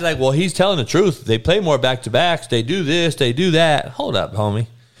got guys like, well, he's telling the truth. They play more back-to-backs. They do this. They do that. Hold up, homie.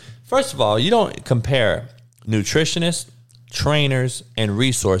 First of all, you don't compare nutritionists, trainers, and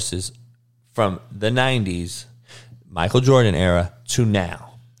resources from the 90s, Michael Jordan era, to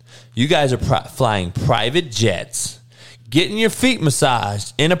now. You guys are flying private jets, getting your feet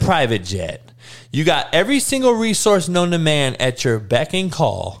massaged in a private jet. You got every single resource known to man at your beck and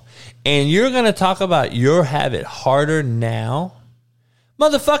call, and you're going to talk about your have it harder now?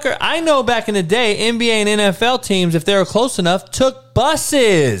 Motherfucker, I know back in the day, NBA and NFL teams, if they were close enough, took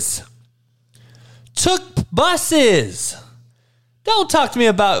buses. Don't talk to me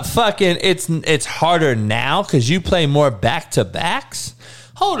about fucking it's harder now because you play more back-to-backs.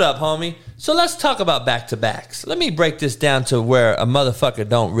 Hold up, homie. So let's talk about back-to-backs. Let me break this down to where a motherfucker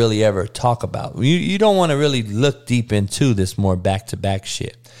don't really ever talk about. You don't want to really look deep into this more back-to-back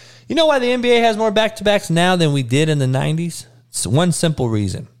shit. You know why the NBA has more back-to-backs now than we did in the 90s? It's one simple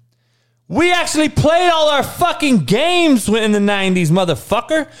reason. We actually played all our fucking games in the 90s,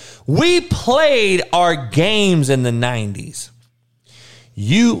 motherfucker. We played our games in the 90s.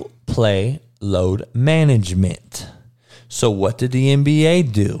 You play load management. So what did the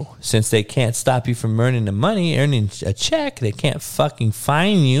NBA do? Since they can't stop you from earning the money, earning a check, they can't fucking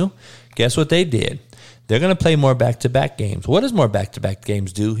fine you. Guess what they did? They're going to play more back-to-back games. What does more back-to-back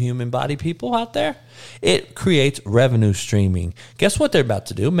games do, human body people out there? It creates revenue streaming. Guess what they're about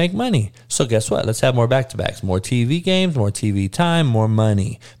to do? Make money. So guess what? Let's have more back-to-backs. More TV games, more TV time, more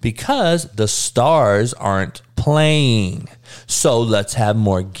money. Because the stars aren't playing. So let's have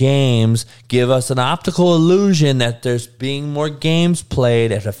more games. Give us an optical illusion that there's being more games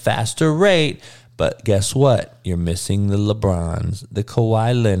played at a faster rate. But guess what? You're missing the LeBrons, the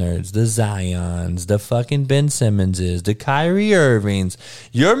Kawhi Leonards, the Zions, the fucking Ben Simmonses, the Kyrie Irvings.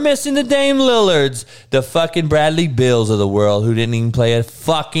 You're missing the Dame Lillards, the fucking Bradley Bills of the world who didn't even play a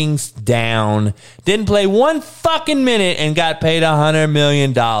fucking down. Didn't play one fucking minute and got paid $100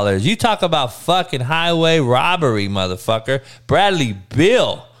 million. You talk about fucking highway robbery, motherfucker. Bradley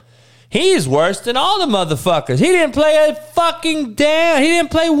Bill. He's worse than all the motherfuckers. He didn't play a fucking damn. He didn't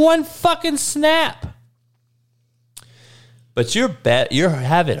play one fucking snap. But you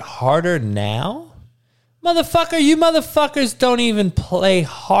have it harder now? Motherfucker, you motherfuckers don't even play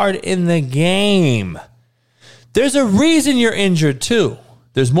hard in the game. There's a reason you're injured too.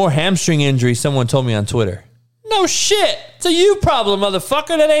 There's more hamstring injuries, someone told me on Twitter. No shit. It's a you problem,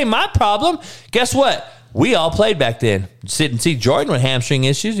 motherfucker. That ain't my problem. Guess what? We all played back then. You didn't see Jordan with hamstring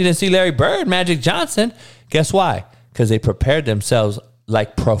issues. You didn't see Larry Bird, Magic Johnson. Guess why? Because they prepared themselves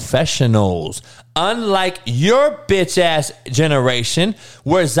like professionals. Unlike your bitch-ass generation,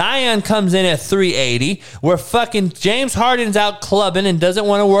 where Zion comes in at 380, where fucking James Harden's out clubbing and doesn't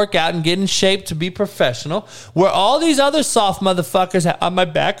want to work out and get in shape to be professional, where all these other soft motherfuckers have, my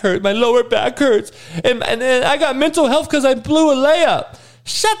back hurts, my lower back hurts, and then I got mental health because I blew a layup.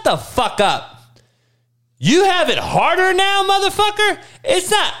 Shut the fuck up. You have it harder now, motherfucker?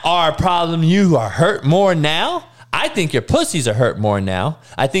 It's not our problem you are hurt more now. I think your pussies are hurt more now.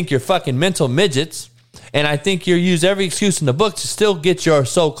 I think you're fucking mental midgets. And I think you use every excuse in the book to still get your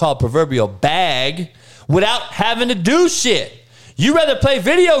so-called proverbial bag without having to do shit. You rather play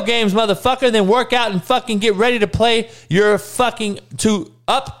video games, motherfucker, than work out and fucking get ready to play your fucking, to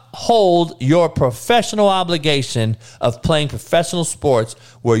uphold your professional obligation of playing professional sports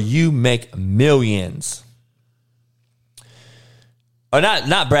where you make millions. Or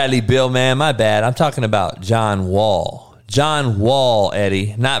not Bradley Bill, man. My bad. I'm talking about John Wall. John Wall,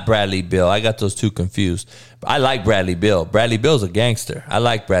 Eddie. Not Bradley Bill. I got those two confused. I like Bradley Bill. Bradley Bill's a gangster. I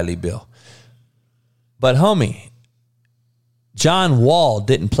like Bradley Bill. But, homie, John Wall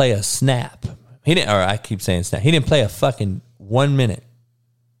didn't play a snap. I keep saying snap. He didn't play a fucking 1 minute.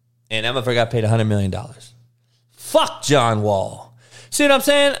 And that motherfucker got paid $100 million. Fuck John Wall. See what I'm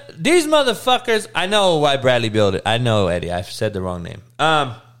saying? These motherfuckers, I know why Bradley built it. I know, Eddie. I said the wrong name.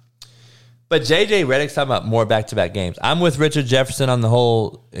 But JJ Redick's talking about more back-to-back games. I'm with Richard Jefferson on the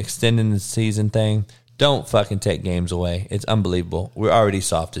whole extending the season thing. Don't fucking take games away. It's unbelievable. We're already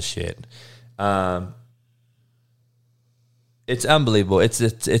soft as shit. It's unbelievable. It's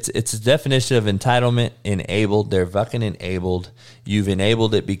a definition of entitlement. Enabled. They're fucking enabled. You've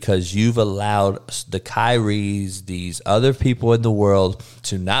enabled it because you've allowed the Kyries, these other people in the world,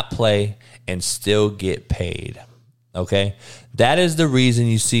 to not play and still get paid. Okay? That is the reason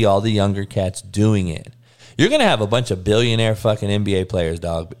you see all the younger cats doing it. You're going to have a bunch of billionaire fucking NBA players,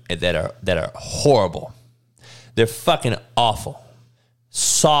 dog, that are horrible. They're fucking awful.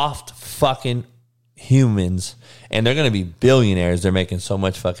 Soft fucking humans. And they're going to be billionaires. They're making so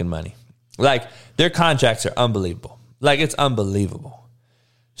much fucking money. Like, their contracts are unbelievable. Like, it's unbelievable.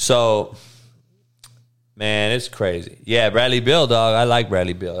 So, man, it's crazy. Yeah, Bradley Bill, dog. I like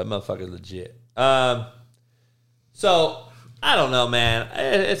Bradley Bill. That motherfucker's legit. So, I don't know, man.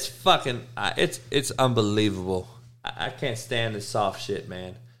 It's fucking, it's unbelievable. I can't stand this soft shit,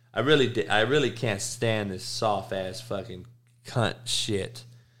 man. I really can't stand this soft ass fucking cunt shit.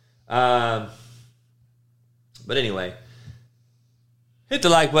 But anyway, hit the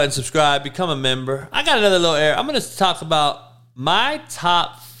like button, subscribe, become a member. I got another little area. I'm going to talk about my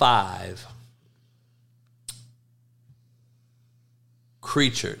top 5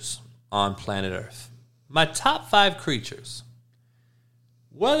 creatures on planet Earth. My top 5 creatures.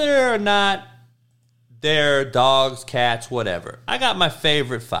 Whether or not they're dogs, cats, whatever. I got my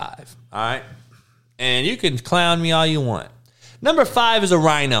favorite 5, all right? And you can clown me all you want. Number 5 is a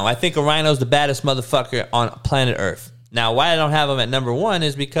rhino. I think a rhino is the baddest motherfucker on planet Earth. Now, why I don't have them at number 1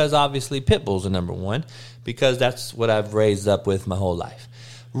 is because obviously pit bulls are number 1, because that's what I've raised up with my whole life.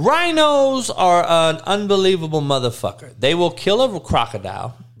 Rhinos are an unbelievable motherfucker. They will kill a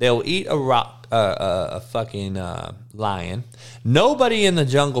crocodile. They'll eat a fucking lion. Nobody in the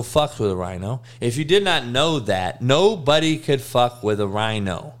jungle fucks with a rhino. If you did not know that, nobody could fuck with a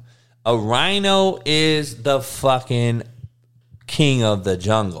rhino. A rhino is the fucking king of the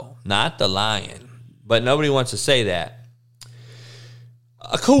jungle, not the lion. But nobody wants to say that.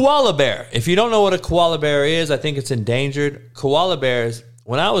 A koala bear. If you don't know what a koala bear is, I think it's endangered. Koala bears,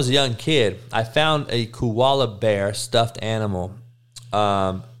 when I was a young kid, I found a koala bear stuffed animal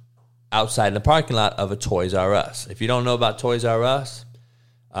outside in the parking lot of a Toys R Us. If you don't know about Toys R Us,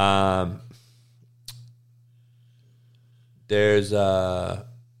 there's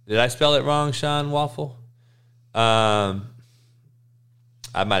did I spell it wrong, Sean Waffle? I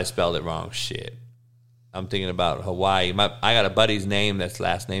might have spelled it wrong. Shit. I'm thinking about Hawaii. I got a buddy's name that's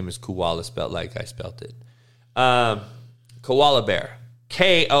last name is Koala, spelled like I spelled it. Koala bear.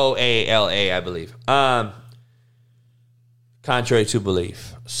 Koala, I believe. Contrary to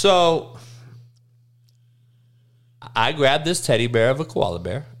belief. So, I grabbed this teddy bear of a koala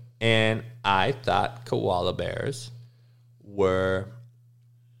bear, and I thought koala bears were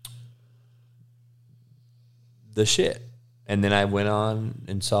the shit. And then I went on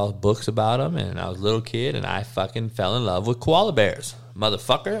and saw books about them, and I was a little kid, and I fucking fell in love with koala bears.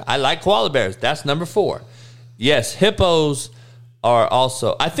 Motherfucker, I like koala bears. That's number 4. Yes, hippos are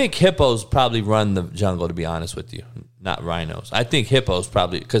also... I think hippos probably run the jungle, to be honest with you. Not rhinos. I think hippos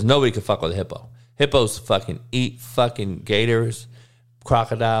probably... Because nobody can fuck with a hippo. Hippos fucking eat fucking gators,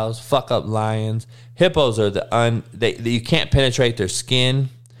 crocodiles, fuck up lions. Hippos are you can't penetrate their skin.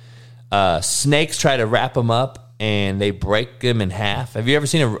 Snakes try to wrap them up, and they break them in half. Have you ever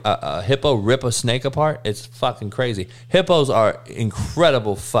seen a hippo rip a snake apart? It's fucking crazy. Hippos are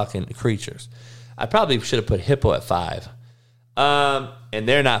incredible fucking creatures. I probably should have put hippo at 5. And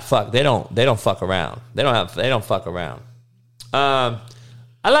they're not fuck. They don't fuck around. They don't fuck around. I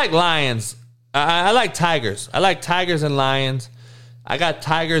like lions. I like tigers. I like tigers and lions. I got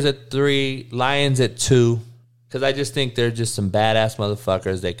tigers at 3, lions at 2. Because I just think they're just some badass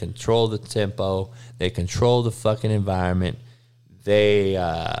motherfuckers. They control the tempo. They control the fucking environment. They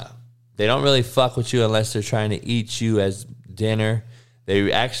don't really fuck with you unless they're trying to eat you as dinner. They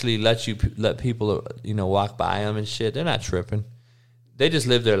actually let people walk by them and shit. They're not tripping. They just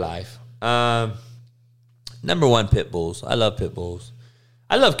live their life. Number 1, pit bulls. I love pit bulls.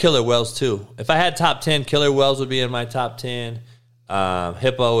 I love killer whales too. If I had top 10, killer whales would be in my top 10.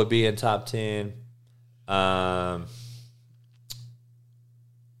 Hippo would be in top 10. I'm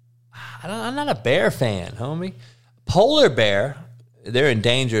not a bear fan, homie. Polar bear, they're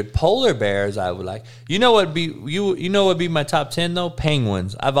endangered. Polar bears, I would like. You know what would be my top 10 though?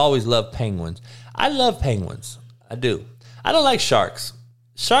 Penguins. I've always loved penguins. I love penguins. I do. I don't like sharks.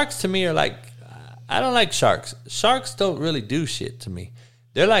 Sharks to me are like, I don't like sharks. Sharks don't really do shit to me.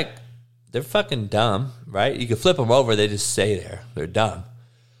 They're fucking dumb, right? You can flip them over, they just stay there. They're dumb.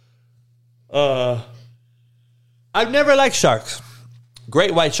 I've never liked sharks.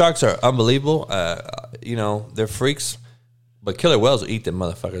 Great white sharks are unbelievable. They're freaks. But killer whales will eat them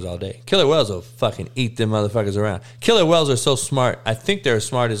motherfuckers all day. Killer whales will fucking eat them motherfuckers around. Killer whales are so smart. I think they're as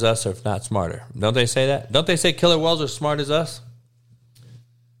smart as us, or if not smarter. Don't they say that? Don't they say killer whales are smart as us?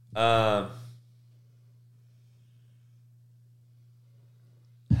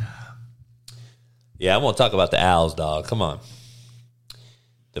 Yeah, I'm going to talk about the owls, dog. Come on.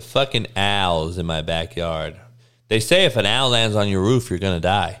 The fucking owls in my backyard. They say if an owl lands on your roof, you're going to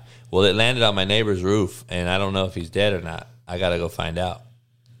die. Well, it landed on my neighbor's roof, and I don't know if he's dead or not. I got to go find out.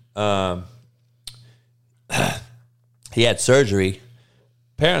 He had surgery.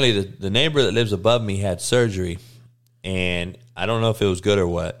 Apparently, the neighbor that lives above me had surgery, and I don't know if it was good or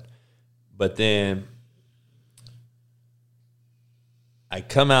what, but then I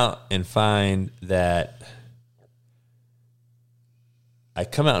come out and find that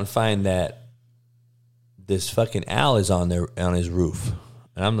this fucking owl is on his roof.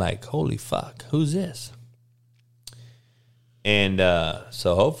 And I'm like, holy fuck, who's this? And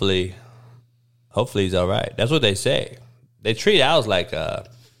so hopefully he's all right. That's what they say. They treat owls like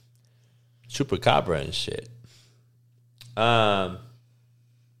chupacabra and shit.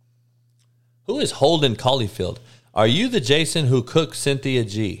 Who is Holden Caulfield? Are you the Jason who cooked Cynthia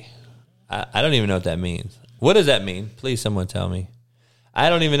G? I don't even know what that means. What does that mean? Please, someone tell me. I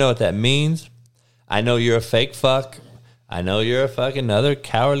don't even know what that means. I know you're a fake fuck. I know you're a fucking another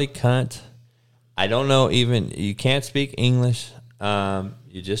cowardly cunt. I don't know even, you can't speak English. You're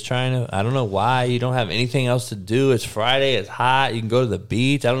just trying to, I don't know why. You don't have anything else to do. It's Friday. It's hot. You can go to the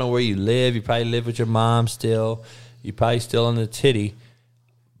beach. I don't know where you live. You probably live with your mom still. You probably still on the titty.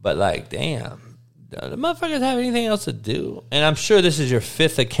 But like, damn, the motherfuckers have anything else to do? And I'm sure this is your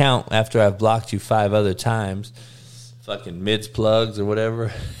 5th account after I've blocked you 5 other times. Fucking mids plugs or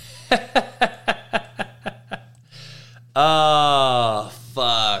whatever. Oh,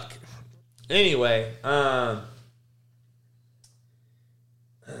 fuck. Anyway,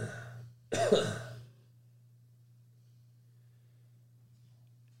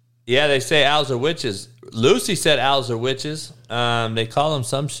 yeah, they say owls are witches. Lucy said owls are witches. They call them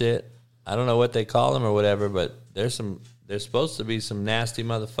some shit. I don't know what they call them or whatever, but there's supposed to be some nasty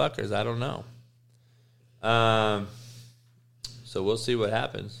motherfuckers. I don't know. So we'll see what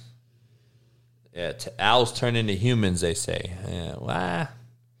happens. Yeah, owls turn into humans, they say. Yeah,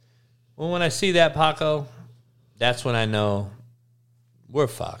 well, when I see that, Paco, that's when I know we're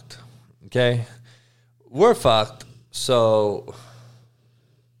fucked. Okay? We're fucked, so,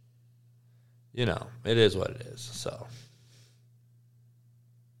 you know, it is what it is, so.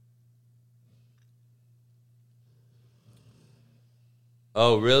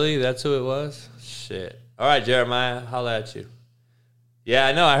 Oh, really? That's who it was? Shit. All right, Jeremiah, holla at you. Yeah,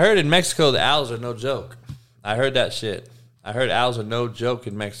 I know. I heard in Mexico the owls are no joke. I heard that shit. I heard owls are no joke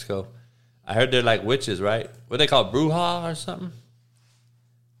in Mexico. I heard they're like witches, right? What they call bruja or something?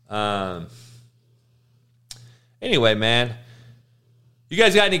 Anyway, man. You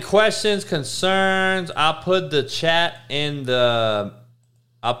guys got any questions, concerns? I'll put the chat in the...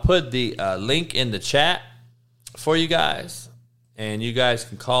 I'll put the link in the chat for you guys. And you guys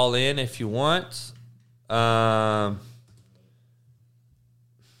can call in if you want.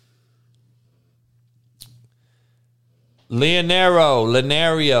 Leonero,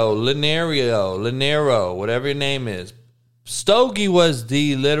 whatever your name is. Stogie was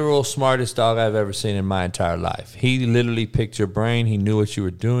the literal smartest dog I've ever seen in my entire life. He literally picked your brain. He knew what you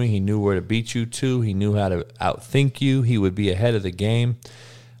were doing. He knew where to beat you to. He knew how to outthink you. He would be ahead of the game.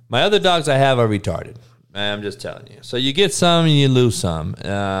 My other dogs I have are retarded. I'm just telling you. So you get some and you lose some.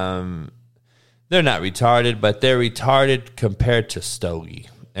 They're not retarded, but they're retarded compared to Stogie.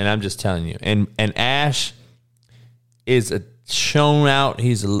 And I'm just telling you. And Ash is shown out.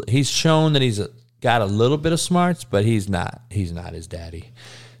 He's shown that he's got a little bit of smarts, but he's not his daddy.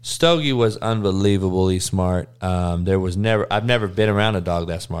 Stogie was unbelievably smart. I've never been around a dog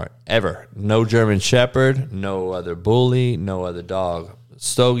that smart ever. No German Shepherd, no other bully, no other dog.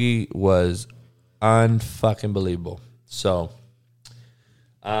 Stogie was unfucking believable. So,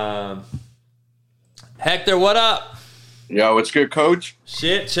 Hector, what up? Yo, what's good, Coach?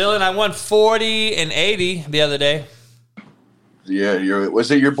 Shit, chilling. I won 40 and 80 the other day. Yeah,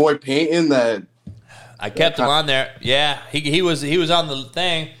 was it your boy Peyton that? I kept him on there. Yeah, he was on the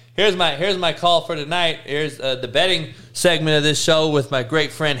thing. Here's my call for tonight. Here's the betting segment of this show with my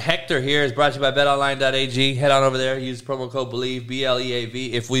great friend Hector here. Is brought to you by Betonline.ag. Head on over there. Use promo code BELIEVE,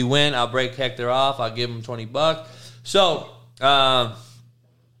 BLEAV. If we win, I'll break Hector off. I'll give him $20. So,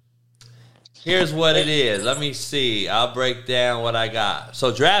 here's what it is. Let me see. I'll break down what I got.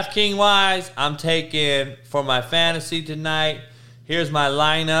 So, DraftKings wise, I'm taking for my fantasy tonight. Here's my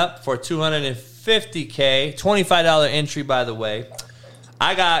lineup for $250K. $25 entry, by the way.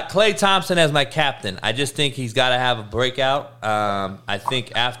 I got Klay Thompson as my captain. I just think he's got to have a breakout. I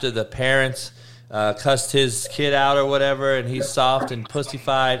think after the parents cussed his kid out or whatever, and he's soft and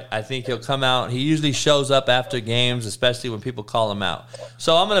pussified, I think he'll come out. He usually shows up after games, especially when people call him out.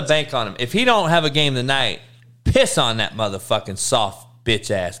 So I'm going to bank on him. If he don't have a game tonight, piss on that motherfucking soft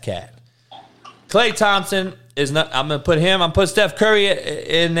bitch-ass cat. Klay Thompson is not. I'm going to put him. I'm put Steph Curry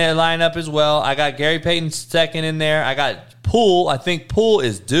in their lineup as well. I got Gary Payton second in there. I got Poole. I think Poole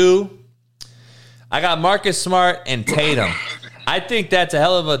is due. I got Marcus Smart and Tatum. I think that's a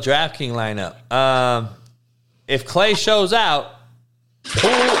hell of a DraftKings lineup. if Clay shows out,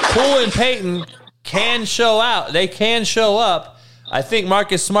 Poole and Peyton can show out. They can show up. I think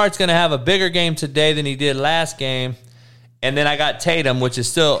Marcus Smart's going to have a bigger game today than he did last game. And then I got Tatum, which is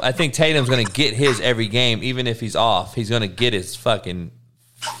still, I think Tatum's going to get his every game, even if he's off. He's going to get his fucking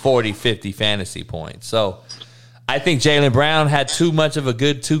 40, 50 fantasy points. So I think Jaylen Brown had too much of a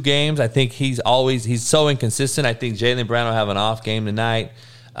good 2 games. I think he's so inconsistent. I think Jaylen Brown will have an off game tonight.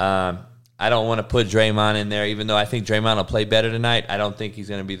 I don't want to put Draymond in there, even though I think Draymond will play better tonight. I don't think he's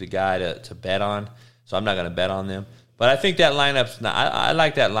going to be the guy to bet on, so I'm not going to bet on them. But I think that lineup's not, I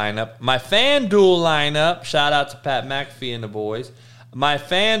like that lineup. My FanDuel lineup, shout out to Pat McAfee and the boys. My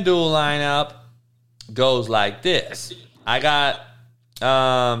FanDuel lineup goes like this. I got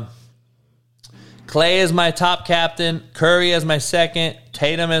Clay as my top captain, Curry as my second,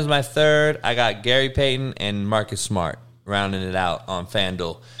 Tatum as my third. I got Gary Payton and Marcus Smart rounding it out on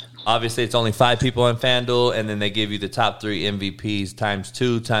FanDuel. Obviously, it's only 5 people on FanDuel, and then they give you the top 3 MVPs times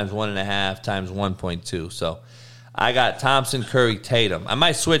 2, times 1.5, times 1.2. So I got Thompson, Curry, Tatum. I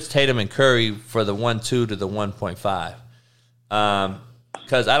might switch Tatum and Curry for the 1.2 to the 1.5.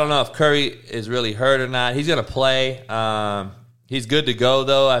 Because I don't know if Curry is really hurt or not. He's going to play. He's good to go,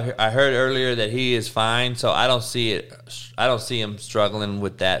 though. I heard earlier that he is fine, so I don't see it. I don't see him struggling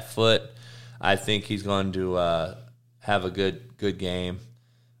with that foot. I think he's going to have a good game.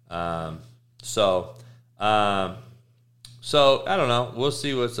 So I don't know. We'll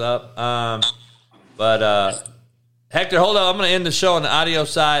see what's up. But Hector, hold up. I'm going to end the show on the audio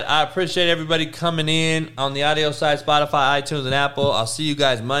side. I appreciate everybody coming in on the audio side, Spotify, iTunes, and Apple. I'll see you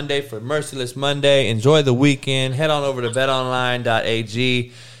guys Monday for Merciless Monday. Enjoy the weekend. Head on over to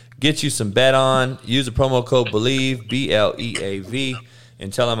Betonline.ag. Get you some bet on. Use the promo code BELIEVE, BLEAV,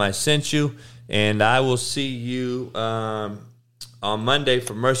 and tell them I sent you. And I will see you on Monday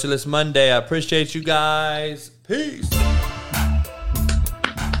for Merciless Monday. I appreciate you guys. Peace.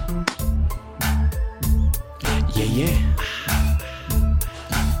 Yeah.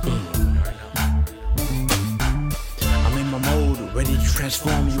 I'm in my mode, ready to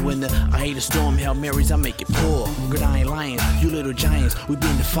transform you in the I hate a storm, Hail Marys, I make it pour. Good, I ain't lying, you little giants, we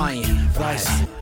been defiant. Rise,